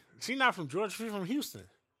 Lee. She not from Georgia. She's from Houston.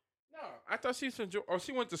 No, I thought she's from Georgia. Oh,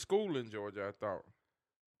 she went to school in Georgia, I thought.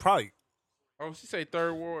 Probably. Oh, she say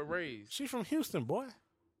third ward raised. She's from Houston, boy.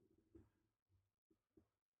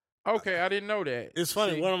 Okay, I didn't know that. It's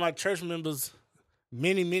funny. See? One of my church members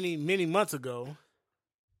many months ago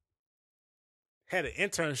had an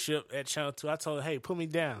internship at Channel 2. I told her, hey, put me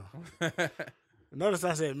down. Notice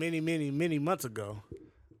I said many months ago.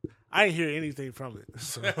 I didn't hear anything from it.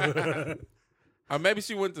 So. Maybe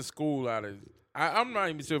she went to school out of. I'm not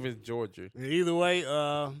even sure if it's Georgia. Either way,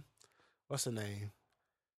 what's her name?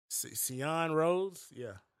 Sion Rose?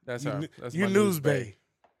 Yeah. That's her. That's you my News Bay.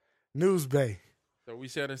 News Bay. So we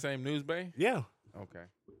share the same News Bay? Yeah. Okay.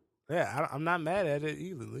 Yeah, I'm not mad at it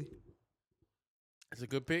either, Lee. It's a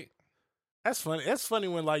good pick. That's funny. That's funny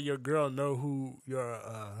when like your girl know who your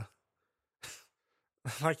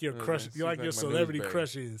like your crush, you like your celebrity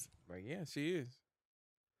crush is. Like, yeah, she is.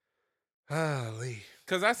 Lee.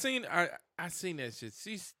 Cause I seen that shit.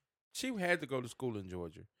 She had to go to school in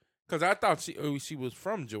Georgia. Cause I thought she was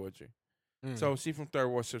from Georgia. So she from Third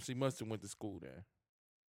Ward, so she must have went to school there.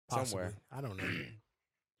 Possibly. Somewhere. I don't know.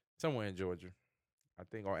 Somewhere in Georgia. I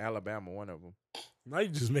think, or Alabama, one of them. Now you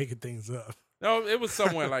just making things up. No, it was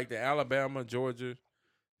somewhere like that. Alabama, Georgia,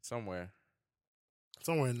 somewhere.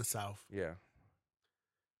 Somewhere in the South. Yeah.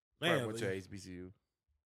 Man, went to HBCU.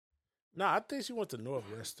 No, I think she went to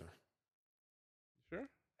Northwestern. Sure?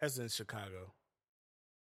 That's in Chicago.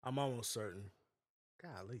 I'm almost certain.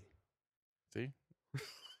 Golly. See?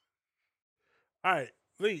 All right,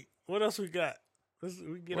 Lee, what else we got? What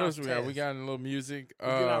else we got? We got a little music. We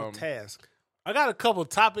get off task. I got a couple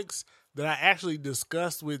topics that I actually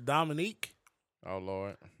discussed with Dominique. Oh,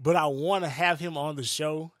 Lord. But I want to have him on the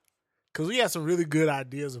show because we had some really good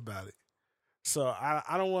ideas about it. So I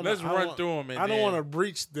don't want to. Let's run through them. I don't want to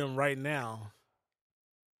breach them right now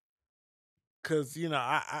because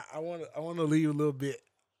I want to leave a little bit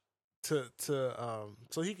to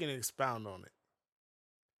so he can expound on it.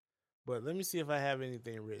 But let me see if I have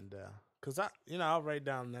anything written down because I'll write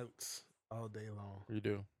down notes all day long. You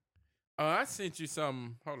do. I sent you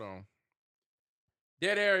some. Hold on.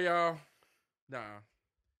 Dead air, y'all. Nah.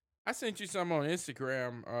 I sent you some on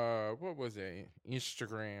Instagram. What was it?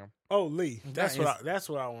 Instagram. Oh, Lee. That's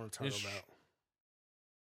what I want to talk about.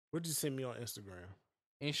 What'd you send me on Instagram?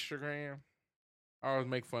 Instagram. I always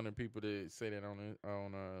make fun of people that say that on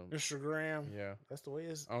Instagram. Yeah. That's the way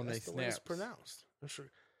it's pronounced.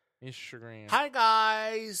 Instagram. Hi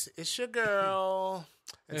guys, it's your girl.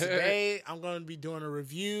 And today I'm going to be doing a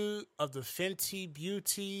review of the Fenty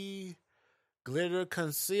Beauty Glitter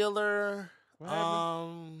Concealer. I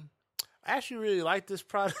actually really like this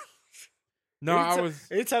product. No,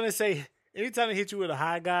 anytime they hit you with a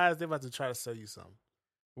hi guys, they're about to try to sell you something.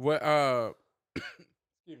 What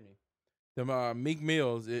excuse me. The Meek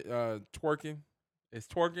Mills twerking. Is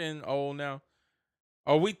twerking old now?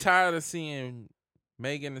 Are we tired of seeing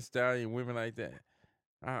Megan Thee Stallion, women like that?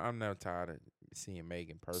 I'm now tired of seeing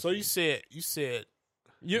Megan personally. So you said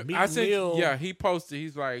Meek Mill. Yeah, he posted.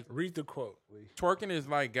 He's like, read the quote, please. Twerking is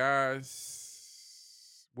like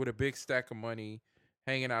guys with a big stack of money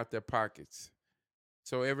hanging out their pockets,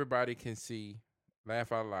 so everybody can see.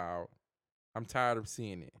 Laugh out loud. I'm tired of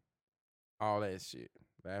seeing it. All that shit.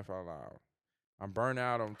 Laugh out loud. I'm burnt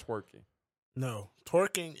out on twerking. No,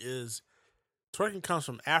 twerking comes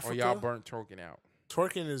from Africa. Or y'all burnt twerking out.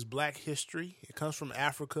 Twerking is Black history. It comes from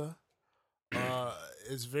Africa.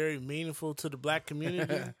 It's very meaningful to the Black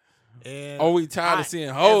community. And we tired of seeing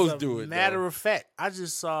hoes do it. Matter of fact, I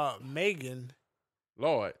just saw Megan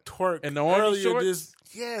twerk in the orange earlier shorts?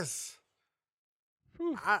 Yes.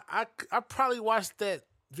 I probably watched that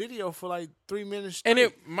video for like 3 minutes straight.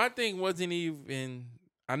 And my thing wasn't even.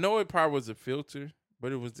 I know it probably was a filter,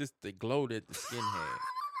 but it was just the glow that the skin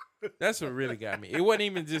had. That's what really got me. It wasn't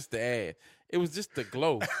even just the ad. It was just the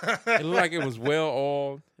glow. It looked like it was well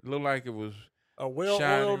oiled. It looked like it was A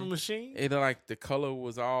well-oiled machine. It looked like the color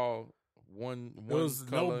was all one. There was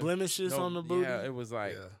color. No blemishes on the booty. Yeah, it was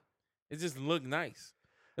like it just looked nice.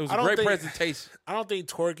 It was a great presentation. I don't think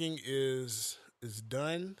twerking is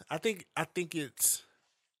done. I think the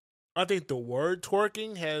word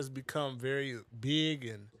twerking has become very big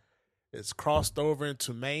and it's crossed over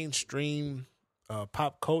into mainstream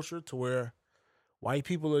pop culture to where white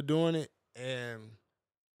people are doing it, and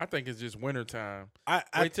I think it's just wintertime.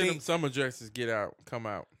 Wait till them summer dresses come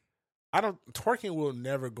out. Twerking will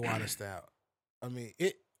never go out of style. I mean,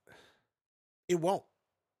 it won't.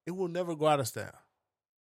 It will never go out of style.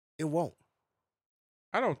 It won't.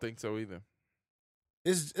 I don't think so either.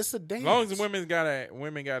 It's a dance. As long as the women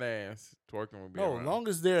got ass, twerking will be around. As long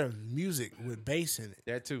as there's music with bass in it.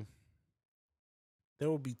 That too. There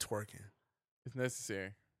will be twerking. It's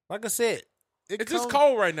necessary. Like I said, it's just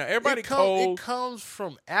cold right now. Everybody cold. It comes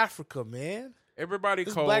from Africa, man. Everybody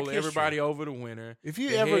it's cold. Everybody over the winter. If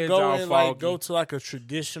you ever go to like a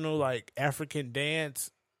traditional like African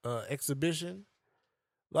dance exhibition,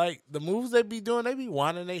 like the moves they be doing, they be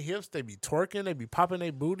winding their hips, they be twerking, they be popping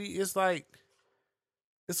their booty. It's like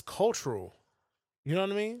it's cultural. You know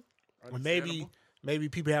what I mean? Maybe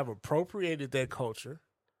people have appropriated that culture,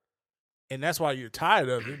 and that's why you're tired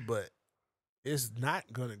of it. But it's not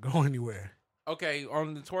gonna go anywhere. Okay,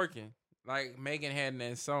 on the twerking, like Megan had in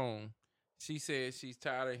that song, she said she's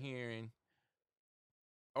tired of hearing,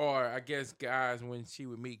 or I guess guys, when she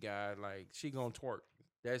would meet guys, like she gonna twerk.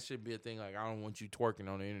 That should be a thing. Like, I don't want you twerking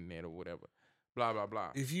on the internet or whatever. Blah, blah, blah.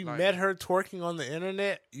 If you met her twerking on the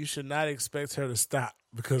internet, you should not expect her to stop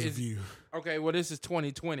because of you. Okay, well, this is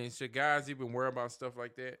 2020. Should guys even worry about stuff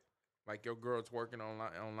like that? Like your girl twerking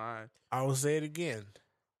online? I will say it again.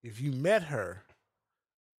 If you met her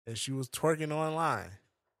and she was twerking online,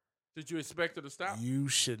 should you expect her to stop? You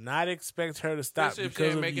should not expect her to stop because she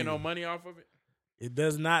ain't making no money off of it? It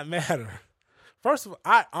does not matter. First of all,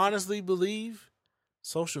 I honestly believe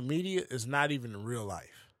social media is not even real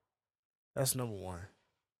life. That's number one.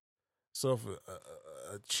 So if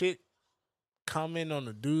a chick comment on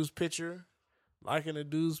a dude's picture, liking a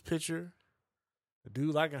dude's picture, a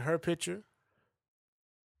dude liking her picture,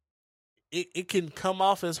 it can come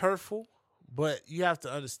off as hurtful, but you have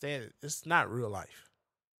to understand it's not real life.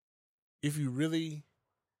 If you really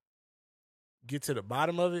get to the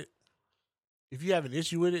bottom of it, if you have an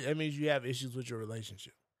issue with it, that means you have issues with your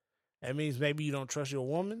relationship. That means maybe you don't trust your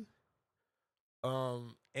woman.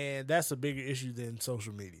 And that's a bigger issue than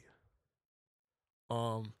social media.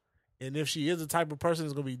 And if she is the type of person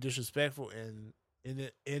that's going to be disrespectful and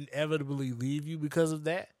inevitably leave you because of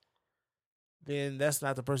that, then that's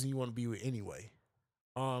not the person you want to be with anyway.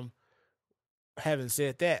 Having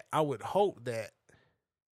said that, I would hope that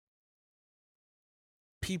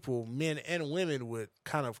people, men and women, would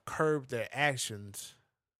kind of curb their actions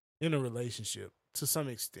in a relationship to some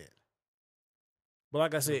extent. But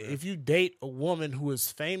like I said, if you date a woman who is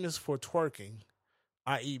famous for twerking,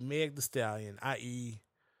 i.e. Meg Thee Stallion, i.e.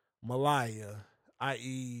 Malaya,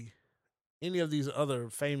 i.e. any of these other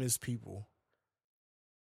famous people,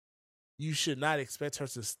 you should not expect her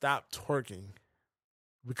to stop twerking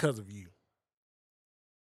because of you.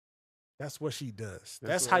 That's what she does.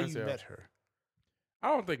 That's how you met her.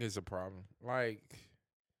 I don't think it's a problem. Like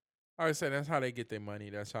I said, that's how they get their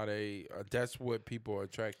money. That's how they. That's what people are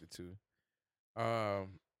attracted to. Long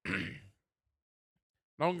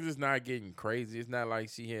as it's not getting crazy, it's not like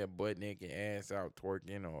she had butt naked ass out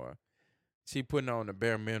twerking or she putting on the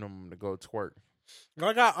bare minimum to go twerk.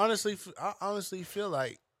 Like I honestly feel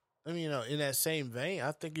like, I mean, in that same vein,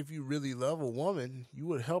 I think if you really love a woman, you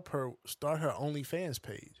would help her start her OnlyFans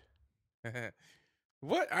page.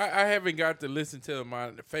 What? I haven't got to listen to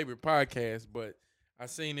my favorite podcast, but I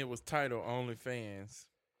seen it was titled OnlyFans.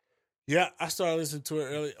 Yeah, I started listening to it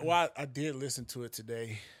earlier. Well, I did listen to it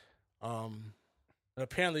today.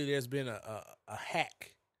 Apparently, there's been a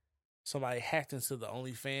hack. Somebody hacked into the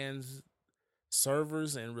OnlyFans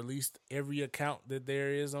servers and released every account that there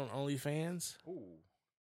is on OnlyFans. Ooh.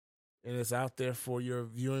 And it's out there for your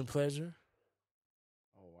viewing pleasure.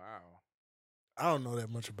 Oh, wow. I don't know that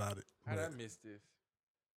much about it. How'd I miss this?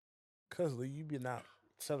 Because Lee, you been out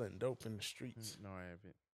selling dope in the streets. No, I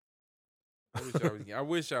haven't. I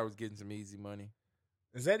wish I was getting some easy money.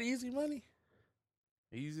 Is that easy money?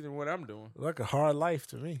 Easier than what I'm doing. Like a hard life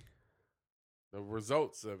to me. The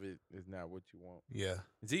results of it is not what you want. Yeah.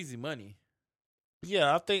 It's easy money.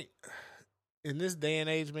 Yeah, I think in this day and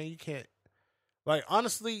age, man, you can't. Like,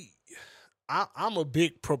 honestly, I'm a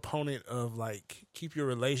big proponent of, like, keep your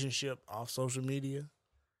relationship off social media.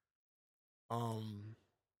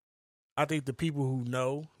 I think the people who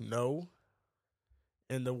know.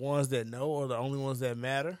 and the ones that know are the only ones that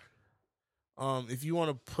matter. If you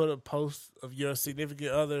want to put a post of your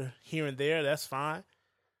significant other here and there, that's fine.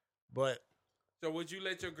 But So would you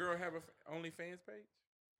let your girl have a OnlyFans page?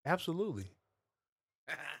 absolutely.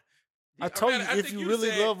 I told you, if you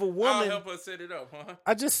really love a woman, I'll help her set it up, huh?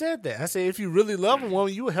 I just said that. I said if you really love a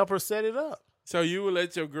woman, you will help her set it up. So you would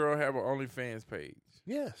let your girl have an OnlyFans page?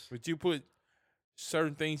 Yes. Would you put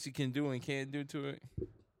certain things she can do and can't do to it?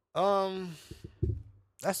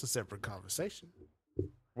 That's a separate conversation.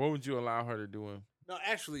 What would you allow her to do? No,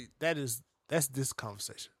 actually, that's this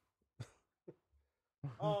conversation.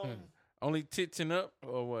 Only tits and up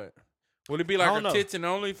or what? Would it be like a tits and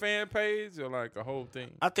OnlyFans page or like a whole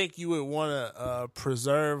thing? I think you would want to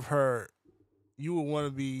preserve her. You would want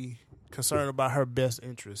to be concerned about her best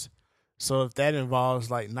interest. So if that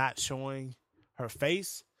involves like not showing her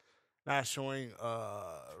face, not showing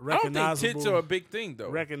recognizable. I don't think tits are a big thing though.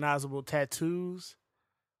 Recognizable tattoos,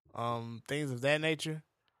 things of that nature.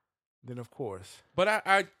 Then of course. But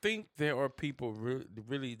I think there are people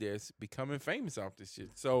really that's becoming famous off this shit.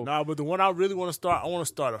 So no, but the one I really want to start, I want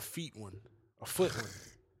to start a feet one, a foot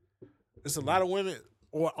one. It's a lot of women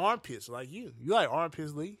or armpits like you. You like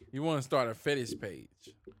armpits, Lee? You want to start a fetish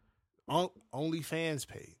page? OnlyFans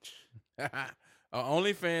page. An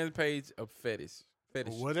OnlyFans page of fetish.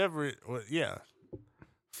 Whatever it. Yeah.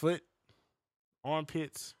 Foot,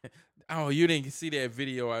 armpits. Oh, you didn't see that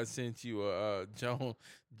video I sent you?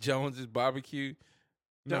 Jones's barbecue.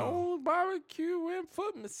 No. Jones barbecue and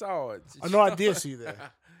foot massage. I know I did see that.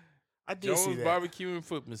 I did Jones see that. barbecue and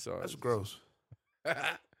foot massage. That's gross.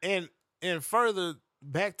 and further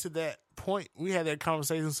back to that point, we had that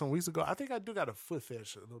conversation some weeks ago. I think I do got a foot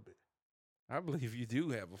fetish a little bit. I believe you do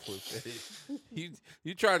have a foot fetish.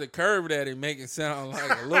 You tried to curve that and make it sound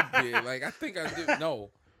like a little bit. Like I think I do. No.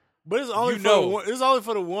 But it's only it's only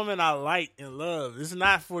for the woman I like and love. It's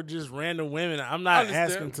not for just random women. I'm not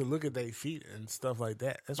asking to look at their feet and stuff like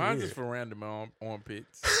that. That's Mine's weird. just for random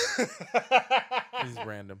armpits. It's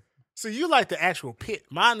random. So you like the actual pit.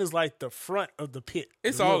 Mine is like the front of the pit.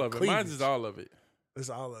 It's all of it. Mine's is all of it.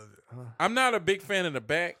 It's all of it. Huh? I'm not a big fan of the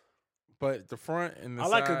back, but the front and the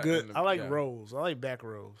side. I like rows. I like back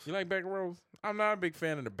rows. You like back rows? I'm not a big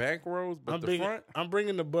fan of the back rows, but the front. I'm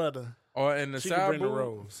bringing the butter. Or in the she side can bring boob, the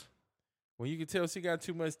rows. When you can tell she got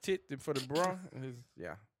too much tit for the bra.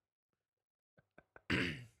 Yeah.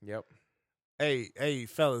 Yep. Hey,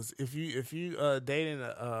 fellas, if you dating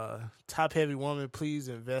a top heavy woman, please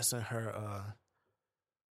invest in her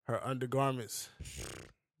undergarments.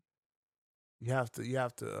 You have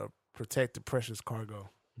to protect the precious cargo.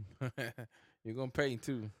 You're gonna pay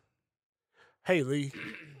too. Hey Lee,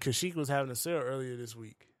 Kashyyyk was having a sale earlier this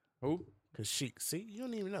week. Who? Kashyyyk. See, you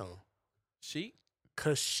don't even know. Sheik?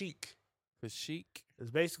 Kashyyyk. Kashyyyk. It's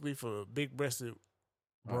basically for big-breasted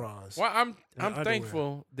bras. Well, I'm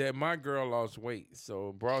thankful that my girl lost weight,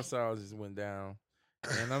 so bra sizes went down,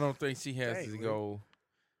 and I don't think she has to go.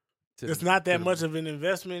 It's not that much of an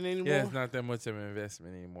investment anymore. Yeah, it's not that much of an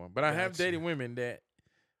investment anymore. But I have dated women that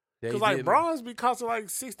because like bras be costing like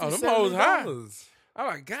 $60, $70. High. I'm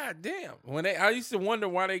like, God damn! I used to wonder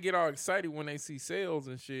why they get all excited when they see sales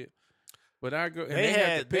and shit. But I go.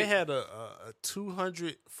 And they had a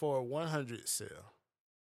 200 for a 100 sale,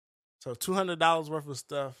 so $200 worth of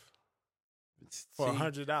stuff for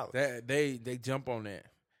 $100. That they jump on that.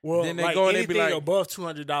 Well, then they like go and anything they be like, above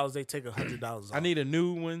 $200, they take $100 off. I need a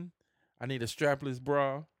new one. I need a strapless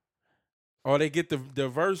bra. Or they get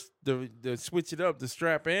the switch it up, the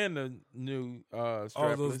strap and the new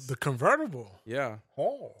strapless. The convertible. Yeah.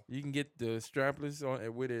 Oh. You can get the strapless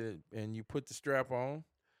on with it, and you put the strap on.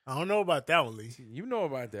 I don't know about that one, Lee. You know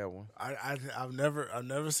about that one. I've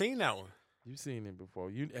never seen that one. You've seen it before.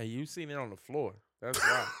 You've seen it on the floor. That's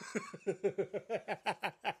why.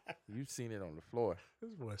 You've seen it on the floor. This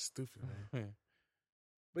boy's stupid, man.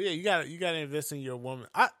 But yeah, you gotta invest in your woman.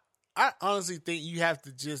 I honestly think you have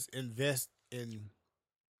to just invest in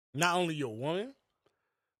not only your woman,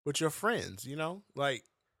 but your friends, you know? Like,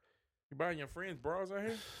 you buying your friends bras out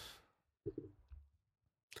here?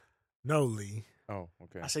 No, Lee. Oh,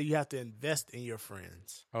 okay. I say you have to invest in your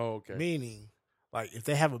friends. Oh, okay. Meaning, like, if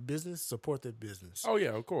they have a business, support their business. Oh, yeah,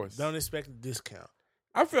 of course. Don't expect a discount.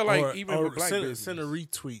 I feel like even with black business. Send a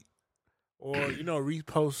retweet or,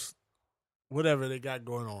 repost whatever they got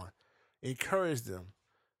going on. Encourage them.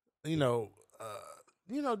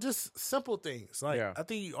 Just simple things. Like, I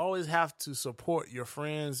think you always have to support your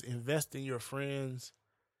friends, invest in your friends,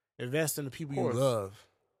 invest in the people you love.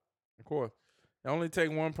 Of course. It only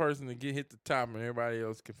take one person to hit the top, and everybody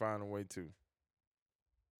else can find a way to.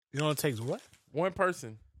 It only takes what? One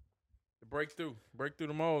person. The break through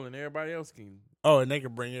the mold, and everybody else can. Oh, and they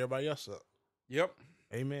can bring everybody else up. Yep.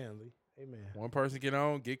 Amen, Lee. Amen. One person get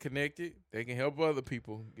on, get connected. They can help other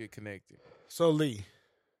people get connected. So, Lee,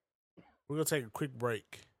 we're gonna take a quick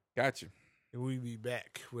break, Got you. and we'll be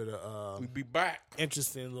back with a We be back.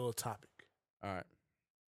 interesting little topic. All right.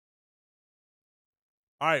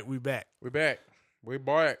 All right, we back. We back. We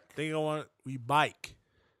back. We bike.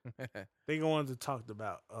 Thing I wanted to talk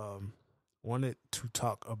about.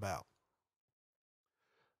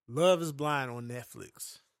 Love is Blind on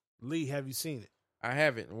Netflix. Lee, have you seen it? I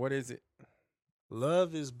haven't. What is it?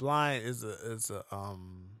 Love is Blind is a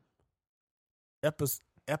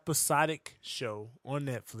episodic show on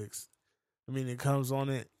Netflix. I mean, it comes on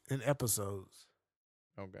it in episodes.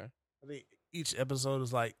 Okay. I think each episode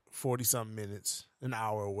is like 40-something minutes, an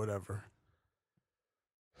hour or whatever.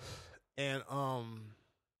 And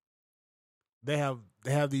they have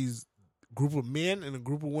these group of men and a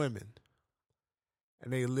group of women.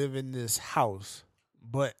 And they live in this house,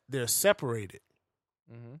 but they're separated.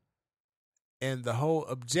 Mm-hmm. And the whole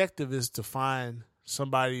objective is to find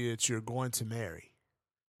somebody that you're going to marry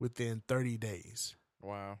within 30 days.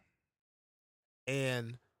 Wow.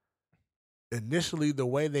 And initially, the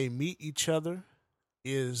way they meet each other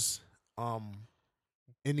is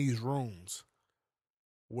in these rooms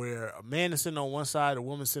where a man is sitting on one side, a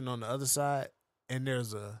woman sitting on the other side, and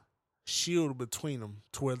there's a shield between them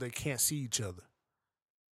to where they can't see each other.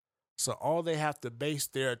 So all they have to base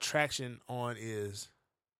their attraction on is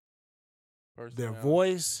their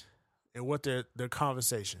voice and what their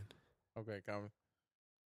conversation. Okay, comment.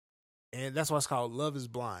 And that's why it's called Love is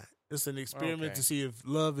Blind. It's an experiment to see if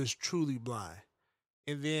love is truly blind.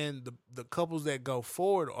 And then the couples that go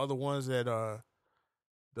forward are the ones that are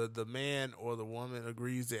the man or the woman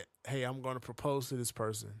agrees that, hey, I'm going to propose to this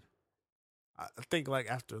person. I think like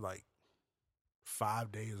after like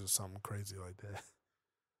 5 days or something crazy like that.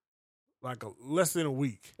 Like less than a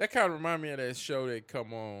week. That kind of remind me of that show that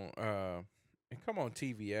come on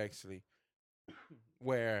TV actually,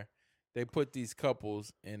 where they put these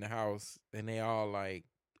couples in the house and they all like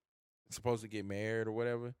supposed to get married or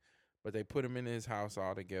whatever, but they put them in this house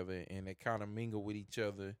all together and they kind of mingle with each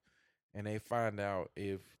other and they find out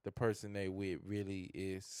if the person they with really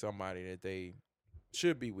is somebody that they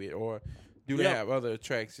should be with, or do they have other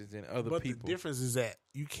attractions in other people. But the difference is that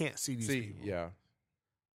you can't see these people. Yeah.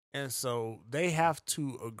 And so they have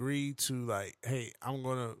to agree to like, hey,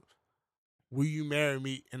 will you marry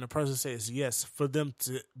me? And the person says yes for them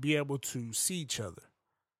to be able to see each other.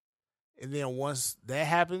 And then once that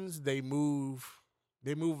happens, they move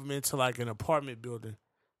them into like an apartment building,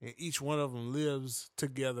 and each one of them lives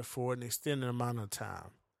together for an extended amount of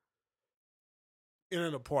time in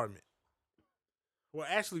an apartment. Well,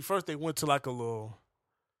 actually, first they went to like a little,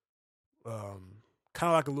 kind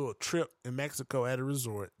of like a little trip in Mexico at a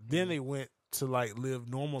resort. Then they went to like live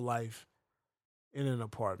normal life in an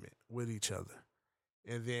apartment with each other.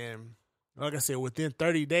 And then, like I said, within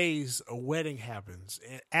 30 days, a wedding happens.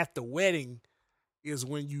 And at the wedding is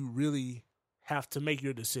when you really have to make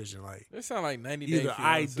your decision. Like, it sounds like 90 Day either Fiancé.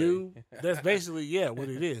 I do. That's basically, what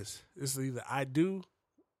it is. It's either I do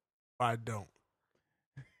or I don't.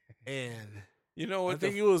 And you know what? I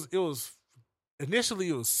think it was initially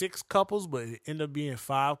it was 6 couples, but it ended up being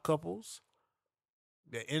 5 couples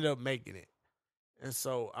that ended up making it. And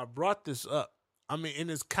so I brought this up. I mean, and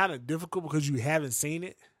it's kind of difficult because you haven't seen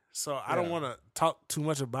it. So I don't want to talk too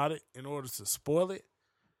much about it in order to spoil it.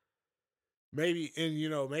 Maybe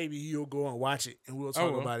you'll go and watch it and we'll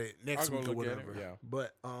talk about it next week or whatever. Yeah.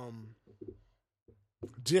 But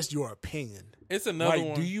just your opinion. It's another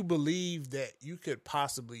one. Do you believe that you could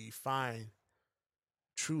possibly find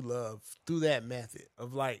true love through that method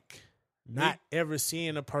of like not ever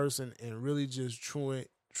seeing a person and really just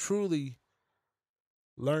truly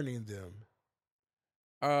learning them?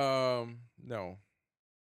 No.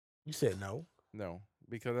 You said no? No,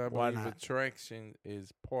 because I believe attraction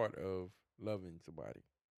is part of loving somebody.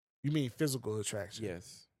 You mean physical attraction?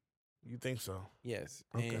 Yes. You think so? Yes.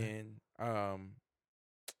 Okay. And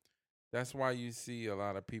that's why you see a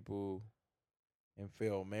lot of people in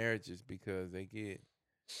failed marriages, because they get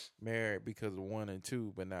married because of 1 and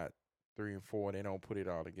 2, but not 3 and 4. They don't put it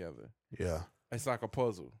all together. Yeah. It's like a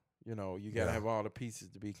puzzle. You know, you got to have all the pieces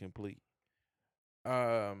to be complete.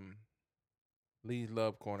 Lee's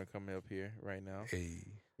Love Corner coming up here right now. Hey.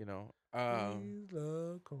 You know, Lee's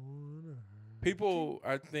Love Corner. People,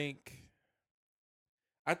 I think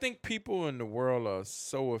people in the world are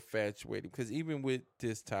so infatuated, because even with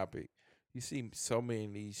this topic, you see so many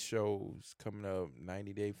of these shows coming up,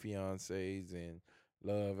 90 Day Fiancés and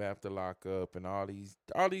Love After Lockup and all these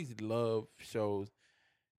love shows.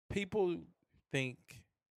 people think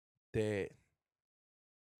that,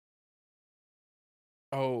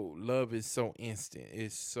 oh, love is so instant.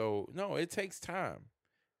 It's so, no, it takes time.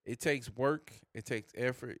 It takes work. It takes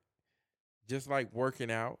effort. Just like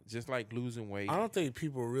working out, just like losing weight. I don't think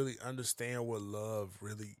people really understand what love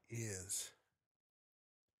really is.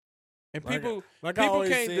 And Like- people like I people always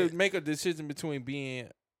can't said- make a decision between being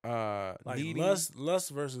Like needy. lust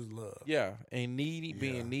versus love. Yeah, and needy, Yeah.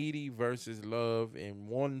 being needy versus love, and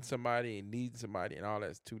wanting somebody and needing somebody, and all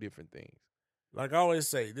that's two different things. Like I always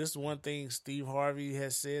say, this is one thing Steve Harvey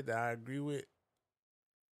has said that I agree with.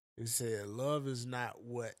 He said, love is not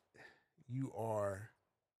what you are,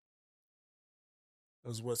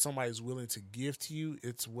 is what somebody's willing to give to you.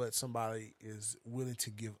 It's what somebody is willing to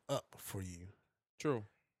give up for you. True.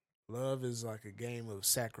 Love is like a game of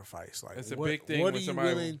sacrifice. Like It's a what, big thing what when are you somebody-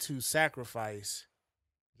 willing to sacrifice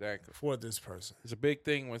Exactly. for this person? It's a big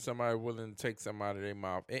thing when somebody willing to take something out of their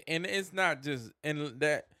mouth, and it's not just, and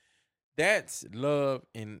that's love,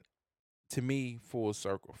 and to me, full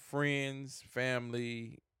circle. Friends,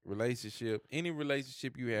 family, relationship, any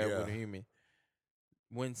relationship you have with a Yeah. human.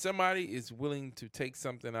 When somebody is willing to take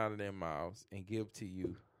something out of their mouths and give to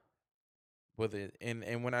you, whether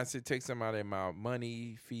and when I say take something out of their mouth,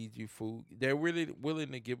 money, feed you food, they're really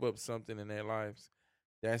willing to give up something in their lives.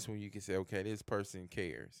 That's when you can say, okay, this person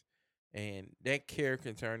cares. And that care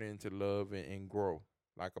can turn into love and grow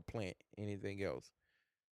like a plant, anything else.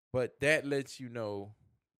 But that lets you know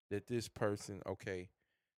that this person, okay,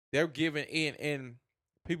 they're giving in. And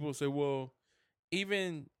people say, well,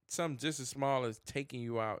 even something just as small as taking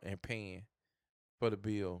you out and paying for the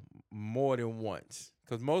bill more than once.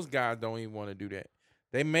 Because most guys don't even want to do that.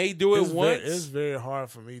 They may do it once. It's very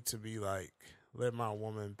hard for me to be like, let my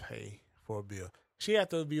woman pay for a bill. She have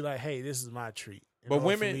to be like, hey, this is my treat. In But order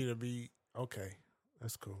women- for me to be okay,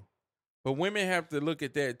 that's cool. But women have to look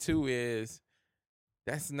at that too as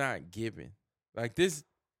that's not giving. Like this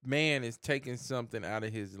man is taking something out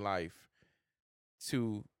of his life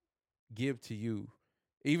to give to you.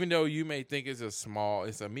 Even though you may think it's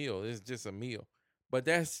a meal. It's just a meal. But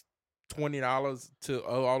that's $20 to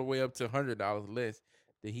all the way up to $100 less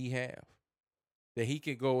that he have. That he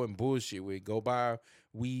can go and bullshit with. Go buy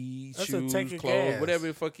weed, That's a shoes, tank of clothes, gas. whatever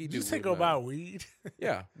the fuck he Did do. you say with go money. buy weed?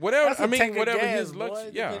 Yeah. Whatever That's a tank of whatever gas, his luxury.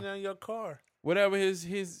 boy, Yeah. depending on your car. Whatever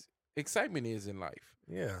his excitement is in life.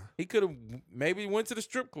 Yeah. He could have maybe went to the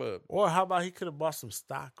strip club. Or how about he could have bought some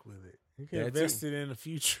stock with it? He could have That too. invested in the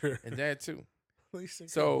future. And that too. At least he could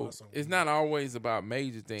have So bought some it's weed. not always about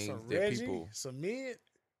major things some that Reggie, people. some mid.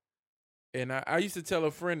 And I used to tell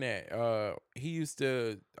a friend that he used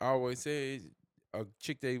to always say, a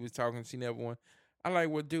chick that he was talking, she never won. I like,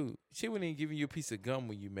 well, dude, she wouldn't even give you a piece of gum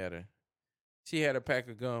when you met her. She had a pack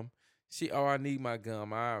of gum. I need my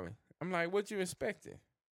gum. I'm like, what you expecting?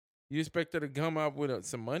 You expect her to come up with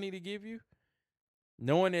some money to give you,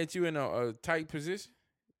 knowing that you're in a tight position?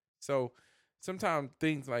 So sometimes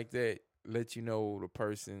things like that let you know the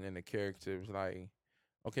person and the character is like,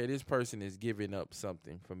 okay, this person is giving up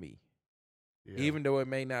something for me. Yeah. Even though it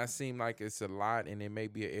may not seem like it's a lot and it may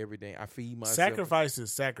be an everyday, I feed myself. Sacrifice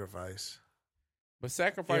is sacrifice. But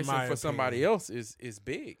sacrificing my for somebody opinion. else is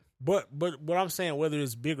big. But what I'm saying, whether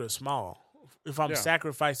it's big or small, if I'm Yeah.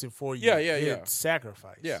 sacrificing for you, Yeah. it's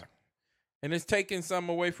sacrifice. Yeah. And it's taking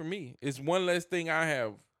something away from me. It's one less thing I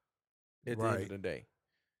have at the end Right. of the day.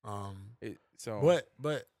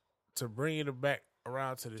 But to bring it back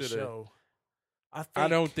around to the show, I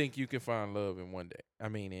don't think you can find love in one day. I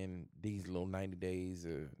mean, in these little 90 days.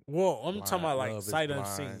 Well, I'm talking about Love like is sight blind.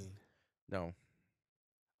 unseen. No.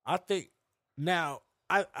 I think now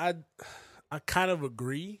I kind of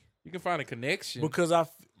agree You can find a connection. because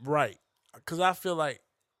because I feel like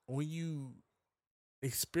when you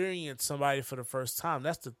experience somebody for the first time,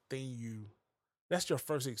 that's the thing that's your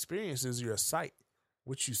first experience is your sight,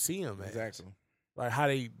 what you see them as. Exactly. Like how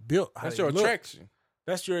they built. How That's they your look. attraction.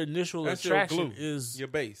 That's your initial That's your attraction glue. is Your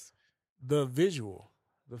base. the visual,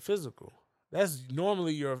 the physical. That's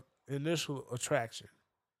normally your initial attraction.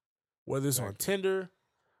 Whether it's on Exactly. Tinder,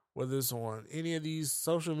 whether it's on any of these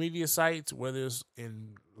social media sites, whether it's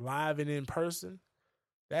in live and in person,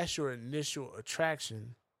 that's your initial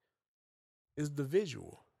attraction is the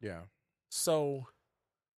visual. Yeah. So,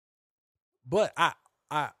 but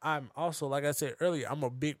I'm also, like I said earlier, I'm a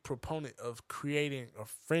big proponent of creating a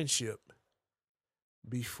friendship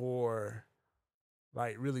before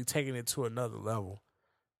like really taking it to another level.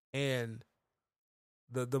 And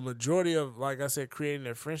the majority of, like I said, creating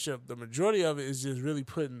a friendship, the majority of it is just really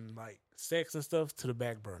putting like sex and stuff to the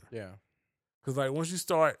back burner. Yeah. Because like once you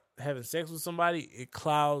start having sex with somebody, it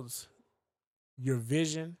clouds your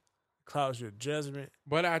vision, clouds your judgment.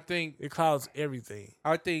 But I think It clouds everything.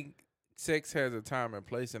 sex has a time and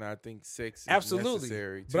place, and I think sex is Absolutely.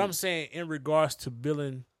 necessary. But I'm saying in regards to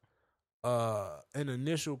building an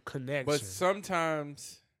initial connection. But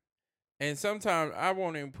sometimes I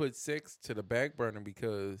won't even put sex to the back burner,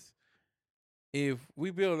 because if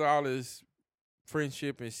we build all this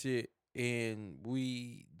friendship and shit and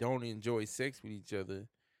we don't enjoy sex with each other,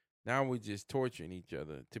 now we're just torturing each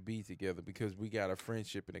other to be together because we got a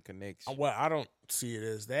friendship and a connection. Well, I don't see it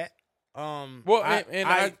as that. Well,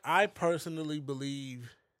 I personally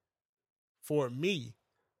believe, for me,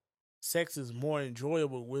 sex is more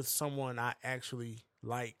enjoyable with someone I actually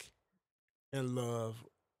like and love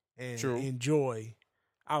and True. enjoy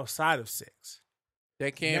outside of sex.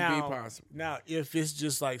 That can be possible. Now, if it's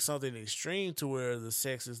just like something extreme to where the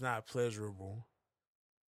sex is not pleasurable,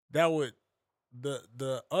 that would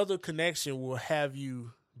the other connection will have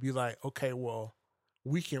you be like, okay, well,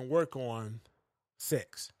 we can work on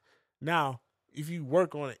sex. Now, if you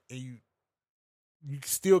work on it and you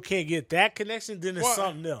still can't get that connection, then it's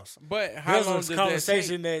something else. But how There's long a does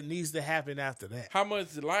conversation that that needs to happen after that. How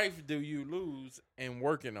much life do you lose in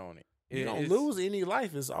working on it? You don't lose any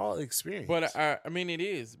life. It's all experience. But I mean, it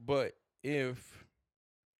is. But if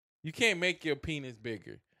you can't make your penis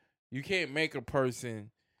bigger, you can't make a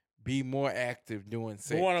person be more active doing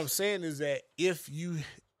sex. But what I'm saying is that if you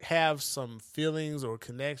have some feelings or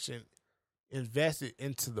connection invested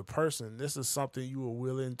into the person, this is something you are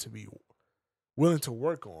willing to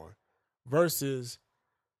work on, versus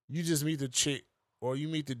you just meet the chick or you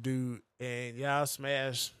meet the dude and y'all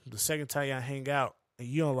smash the second time y'all hang out and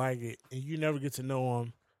you don't like it and you never get to know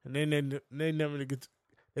them, and then they never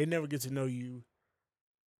get to know you,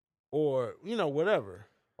 or whatever.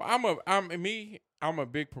 Well, I'm a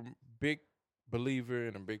big believer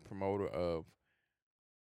and a big promoter of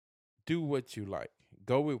do what you like,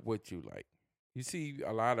 go with what you like. You see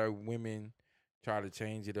a lot of women try to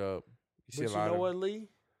change it up. But you know what, Lee?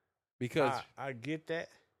 Because I get that.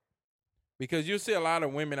 Because you see a lot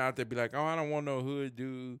of women out there be like, oh, I don't want no hood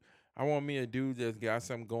dude. I want me a dude that's got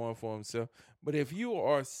something going for himself. But if you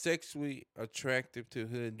are sexually attractive to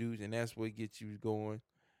hood dudes and that's what gets you going,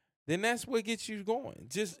 then that's what gets you going.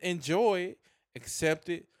 Just enjoy it, accept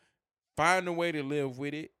it, find a way to live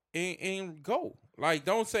with it, and go. Like,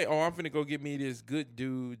 don't say, oh, I'm finna go get me this good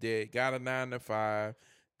dude that got a 9 to 5,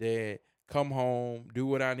 that come home, do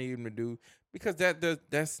what I need him to do, because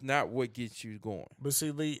that's not what gets you going. But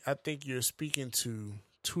see, Lee, I think you're speaking to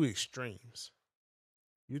two extremes.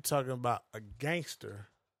 You're talking about a gangster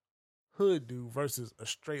hood dude versus a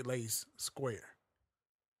straight-laced square.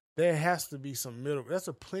 There has to be some middle. That's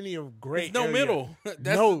a plenty of gray There's no area.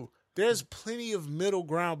 middle. There's plenty of middle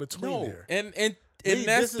ground between there. And Lee,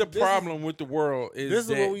 that's the problem with the world is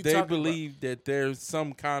that they believe that there's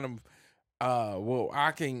some kind of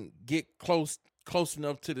I can get close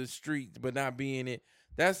enough to the streets but not be in it.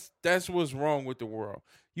 That's what's wrong with the world.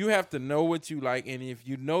 You have to know what you like, and if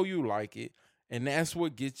you know you like it, and that's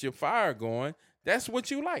what gets your fire going, that's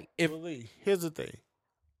what you like. Lee, here's the thing.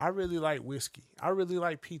 I really like whiskey. I really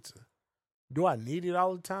like pizza. Do I need it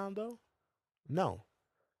all the time, though? No.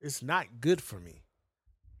 It's not good for me.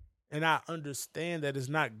 And I understand that it's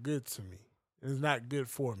not good to me. It's not good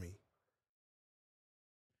for me.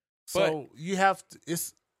 So you have to,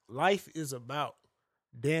 life is about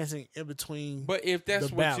dancing in between. But if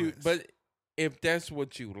that's what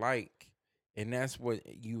you like and that's what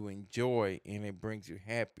you enjoy and it brings you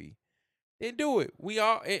happy, then do it. We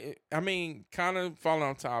all, kind of falling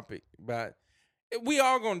on topic, but we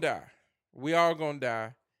all gonna die. We all gonna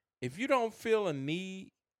die. If you don't feel a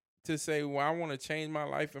need to say, well, I want to change my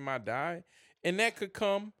life and my diet, and that could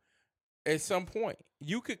come at some point.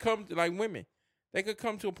 You could come to, like women, they could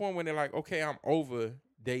come to a point where they're like, okay, I'm over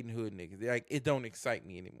dating hood niggas. They're like, it don't excite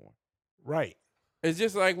me anymore. Right. It's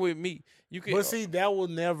just like with me. But see, it'll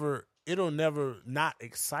never not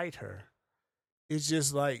excite her. It's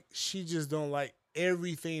just like she just don't like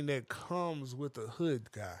everything that comes with a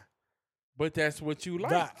hood guy. But that's what you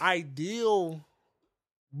like. Ideally,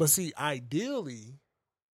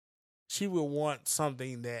 she would want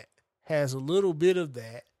something that has a little bit of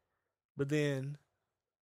that, but then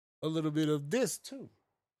a little bit of this too.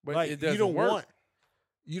 But like, it doesn't work.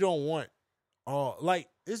 You don't want all, like,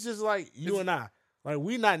 it's just like you and I. Like,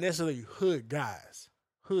 we not necessarily hood guys,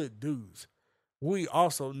 hood dudes. We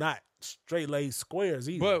also not straight-laced squares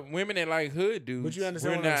either. But women that like hood dudes, but you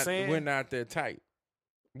understand what I'm saying? We're not that type.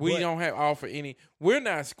 We don't have offer any. We're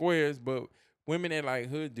not squares, but women that like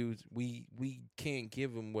hood dudes, we can't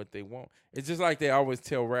give them what they want. It's just like they always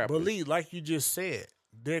tell rappers. But Lee, like you just said,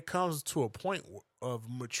 there comes to a point of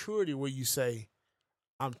maturity where you say,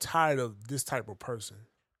 I'm tired of this type of person.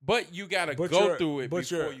 But you gotta But go you're- through it but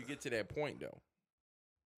before you're- you get to that point, though.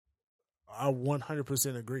 I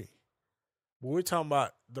 100% agree. But we're talking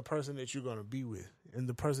about the person that you're going to be with and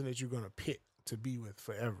the person that you're going to pick to be with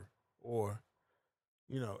forever or,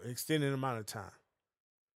 extended amount of time.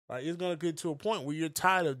 Like, it's going to get to a point where you're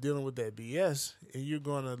tired of dealing with that BS and you're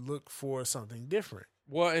going to look for something different.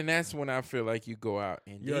 Well, and that's when I feel like you go out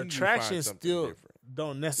and Your then attraction you find something still different.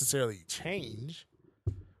 don't necessarily change,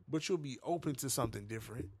 but you'll be open to something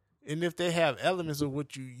different. And if they have elements of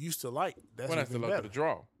what you used to like, that's Well, that's the even luck of better. the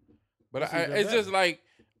draw. But That's even it's better. just like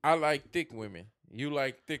I like thick women. You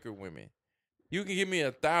like thicker women. You can give me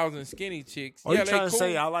 1,000 skinny chicks. Are yeah, you they trying cool. to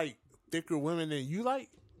say I like thicker women than you like?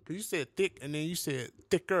 Because you said thick and then you said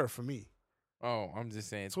thicker for me. Oh, I'm just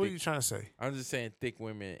saying. So what are thick, you trying to say? I'm just saying thick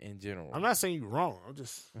women in general. I'm not saying you're wrong. I'm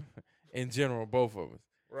just in general, both of us.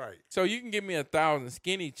 right. So you can give me 1,000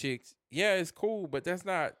 skinny chicks. Yeah, it's cool, but that's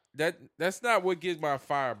not what gets my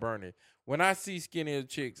fire burning. When I see skinnier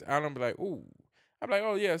chicks, I don't be like, ooh. I'm like,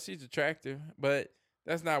 oh yeah, she's attractive, but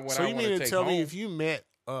that's not what So I you want mean to to take tell home. me if you met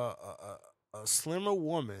a slimmer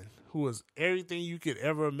woman who was everything you could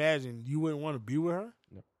ever imagine, you wouldn't want to be with her?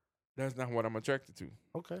 No, that's not what I'm attracted to.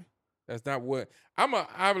 Okay. That's not what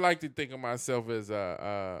I like to think of myself as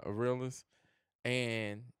a realist,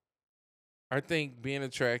 and I think being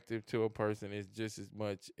attractive to a person is just as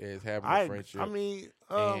much as having a friendship. I mean,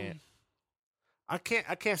 and I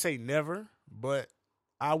can't say never, but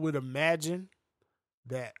I would imagine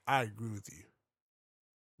that I agree with you.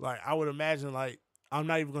 Like I would imagine, like I'm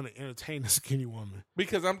not even going to entertain a skinny woman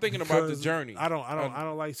because I'm thinking about the because journey. I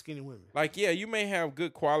don't like skinny women. Like, yeah, you may have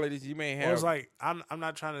good qualities. You may Or have. it's like I'm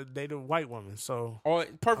not trying to date a white woman, so or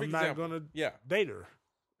perfect I'm not example. going to Yeah. date her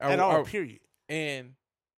I- at all. I- Period. And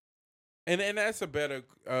that's a better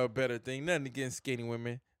thing. Nothing against skinny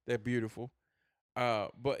women. They're beautiful.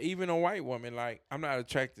 But even a white woman, like I'm not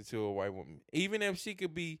attracted to a white woman. Even if she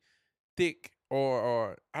could be thick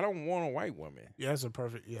or I don't want a white woman. Yeah, that's a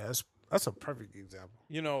perfect. Yeah, that's a perfect example.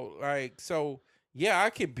 You know, like so. Yeah, I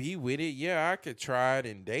could be with it. Yeah, I could try it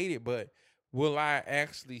and date it. But will I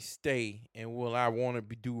actually stay and will I want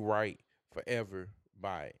to do right forever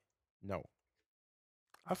by it? No.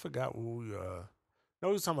 I forgot what we no,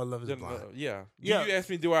 we was talking about Love Is The Blind. love, yeah. Yeah. You asked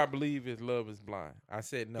me, do I believe is love is blind? I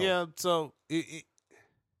said no. Yeah, so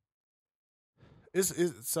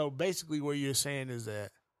it's so basically what you're saying is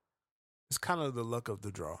that it's kind of the luck of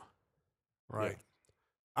the draw, right?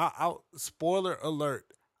 I'll spoiler alert.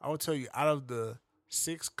 I will tell you, out of the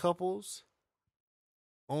 6 couples,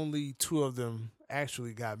 only 2 of them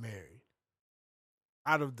actually got married.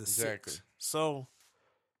 Out of the Exactly. 6, so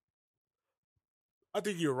I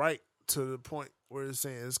think you're right to the point where it's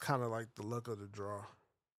saying it's kind of like the luck of the draw.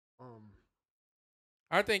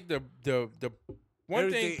 I think the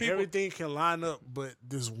one thing people everything can line up, but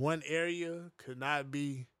this one area could not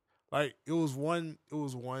be like it was one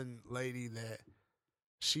lady that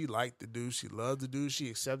she liked the dude, she loved the dude, she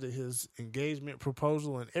accepted his engagement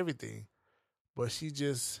proposal and everything, but she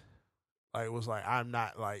just like was like, I'm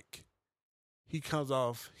not like, he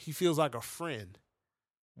feels like a friend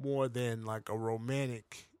more than like a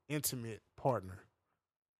romantic, intimate partner.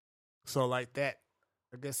 So like that,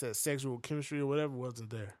 I guess that sexual chemistry or whatever wasn't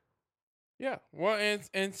there. Yeah. Well,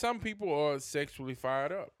 and some people are sexually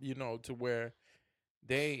fired up, you know, to where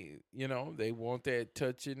they, you know, they want that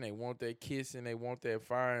touching, they want that kissing, they want that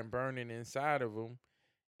fire and burning inside of them.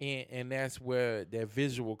 And that's where that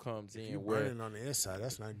visual comes in. You're Where, burning on the inside.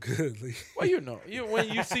 That's not good, Lee. well, you know, when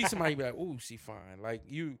you see somebody, you be like, "Ooh, she fine." Like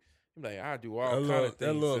you're like, I do all kind of things.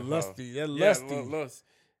 That little to her. lusty. That Yeah, lusty. little lust.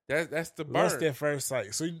 That's the burn. Lust at first sight.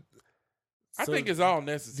 I think it's all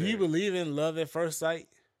necessary. Do you believe in love at first sight?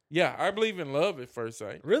 Yeah, I believe in love at first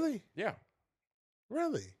sight. Really? Yeah,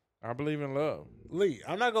 Really? I believe in love. Lee,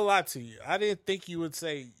 I'm not gonna lie to you. I didn't think you would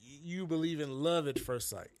say you believe in love at first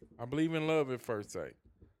sight. I believe in love at first sight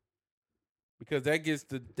because that gets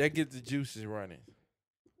the juices running.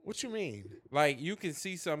 What you mean? Like you can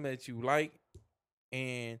see something that you like,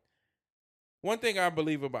 and one thing I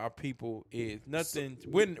believe about people is nothing.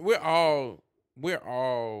 We're all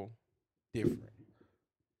different.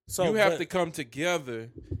 So you have to come together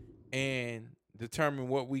and determine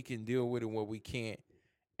what we can deal with and what we can't.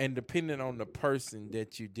 And depending on the person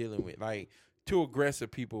that you're dealing with, like too aggressive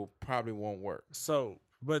people probably won't work. So,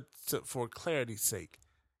 for clarity's sake,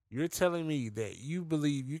 you're telling me that you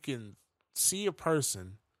believe you can see a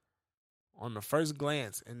person on the first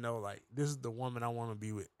glance and know, like, this is the woman I want to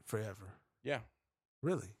be with forever. Yeah.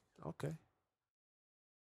 Really? Okay.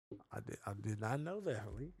 I did not know that,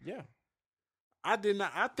 Lee. Yeah. I did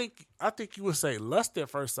not. I think you would say lust at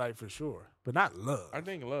first sight for sure, but not love. I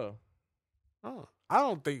think love. Oh, I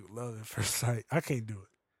don't think love at first sight. I can't do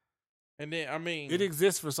it. And then I mean, It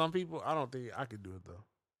exists for some people. I don't think I could do it though.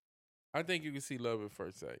 I think you can see love at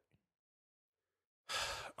first sight.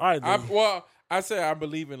 All right, then. I say I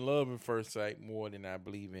believe in love at first sight more than I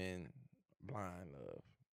believe in blind love.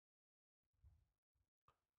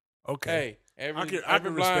 Okay. Hey, I can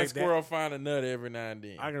every blind respect squirrel find a nut every now and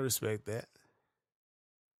then. I can respect that.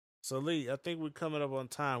 So Lee, I think we're coming up on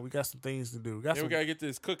time. We got some things to do. We gotta get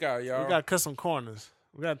this cookout, y'all. We gotta cut some corners.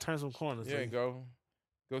 We gotta turn some corners. Yeah, Lee.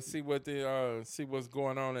 go see what see what's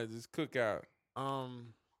going on at this cookout.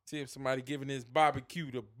 See if somebody giving this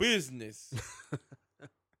barbecue the business.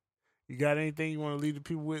 You got anything you want to leave the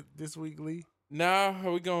people with this week, Lee? Nah,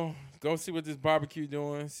 we gonna go see what this barbecue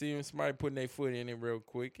doing. See if somebody putting their foot in it real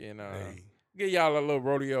quick, and get y'all a little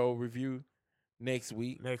rodeo review next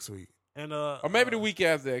week. And or maybe the week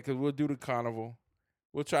after that, because we'll do the carnival.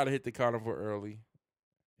 We'll try to hit the carnival early,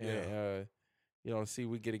 and see if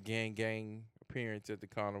we get a gang appearance at the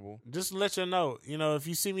carnival. Just to let you know, if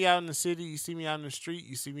you see me out in the city, you see me out in the street,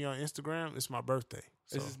 you see me on Instagram, it's my birthday.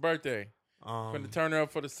 So, it's his birthday. We're gonna turn it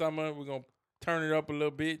up for the summer. We're gonna turn it up a little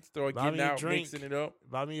bit, start getting out, mixing it up.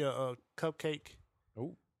 Buy me a cupcake.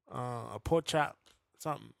 Ooh. A pork chop,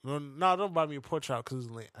 something. No, don't buy me a pork chop because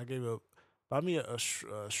it's late. Buy me a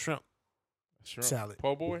shrimp salad.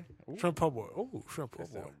 Po' boy? Ooh. Shrimp po' boy. Oh, shrimp po'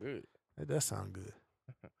 boy. That sound good. That does sound good.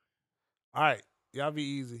 All right. Y'all be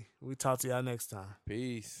easy. We talk to y'all next time.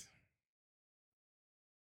 Peace.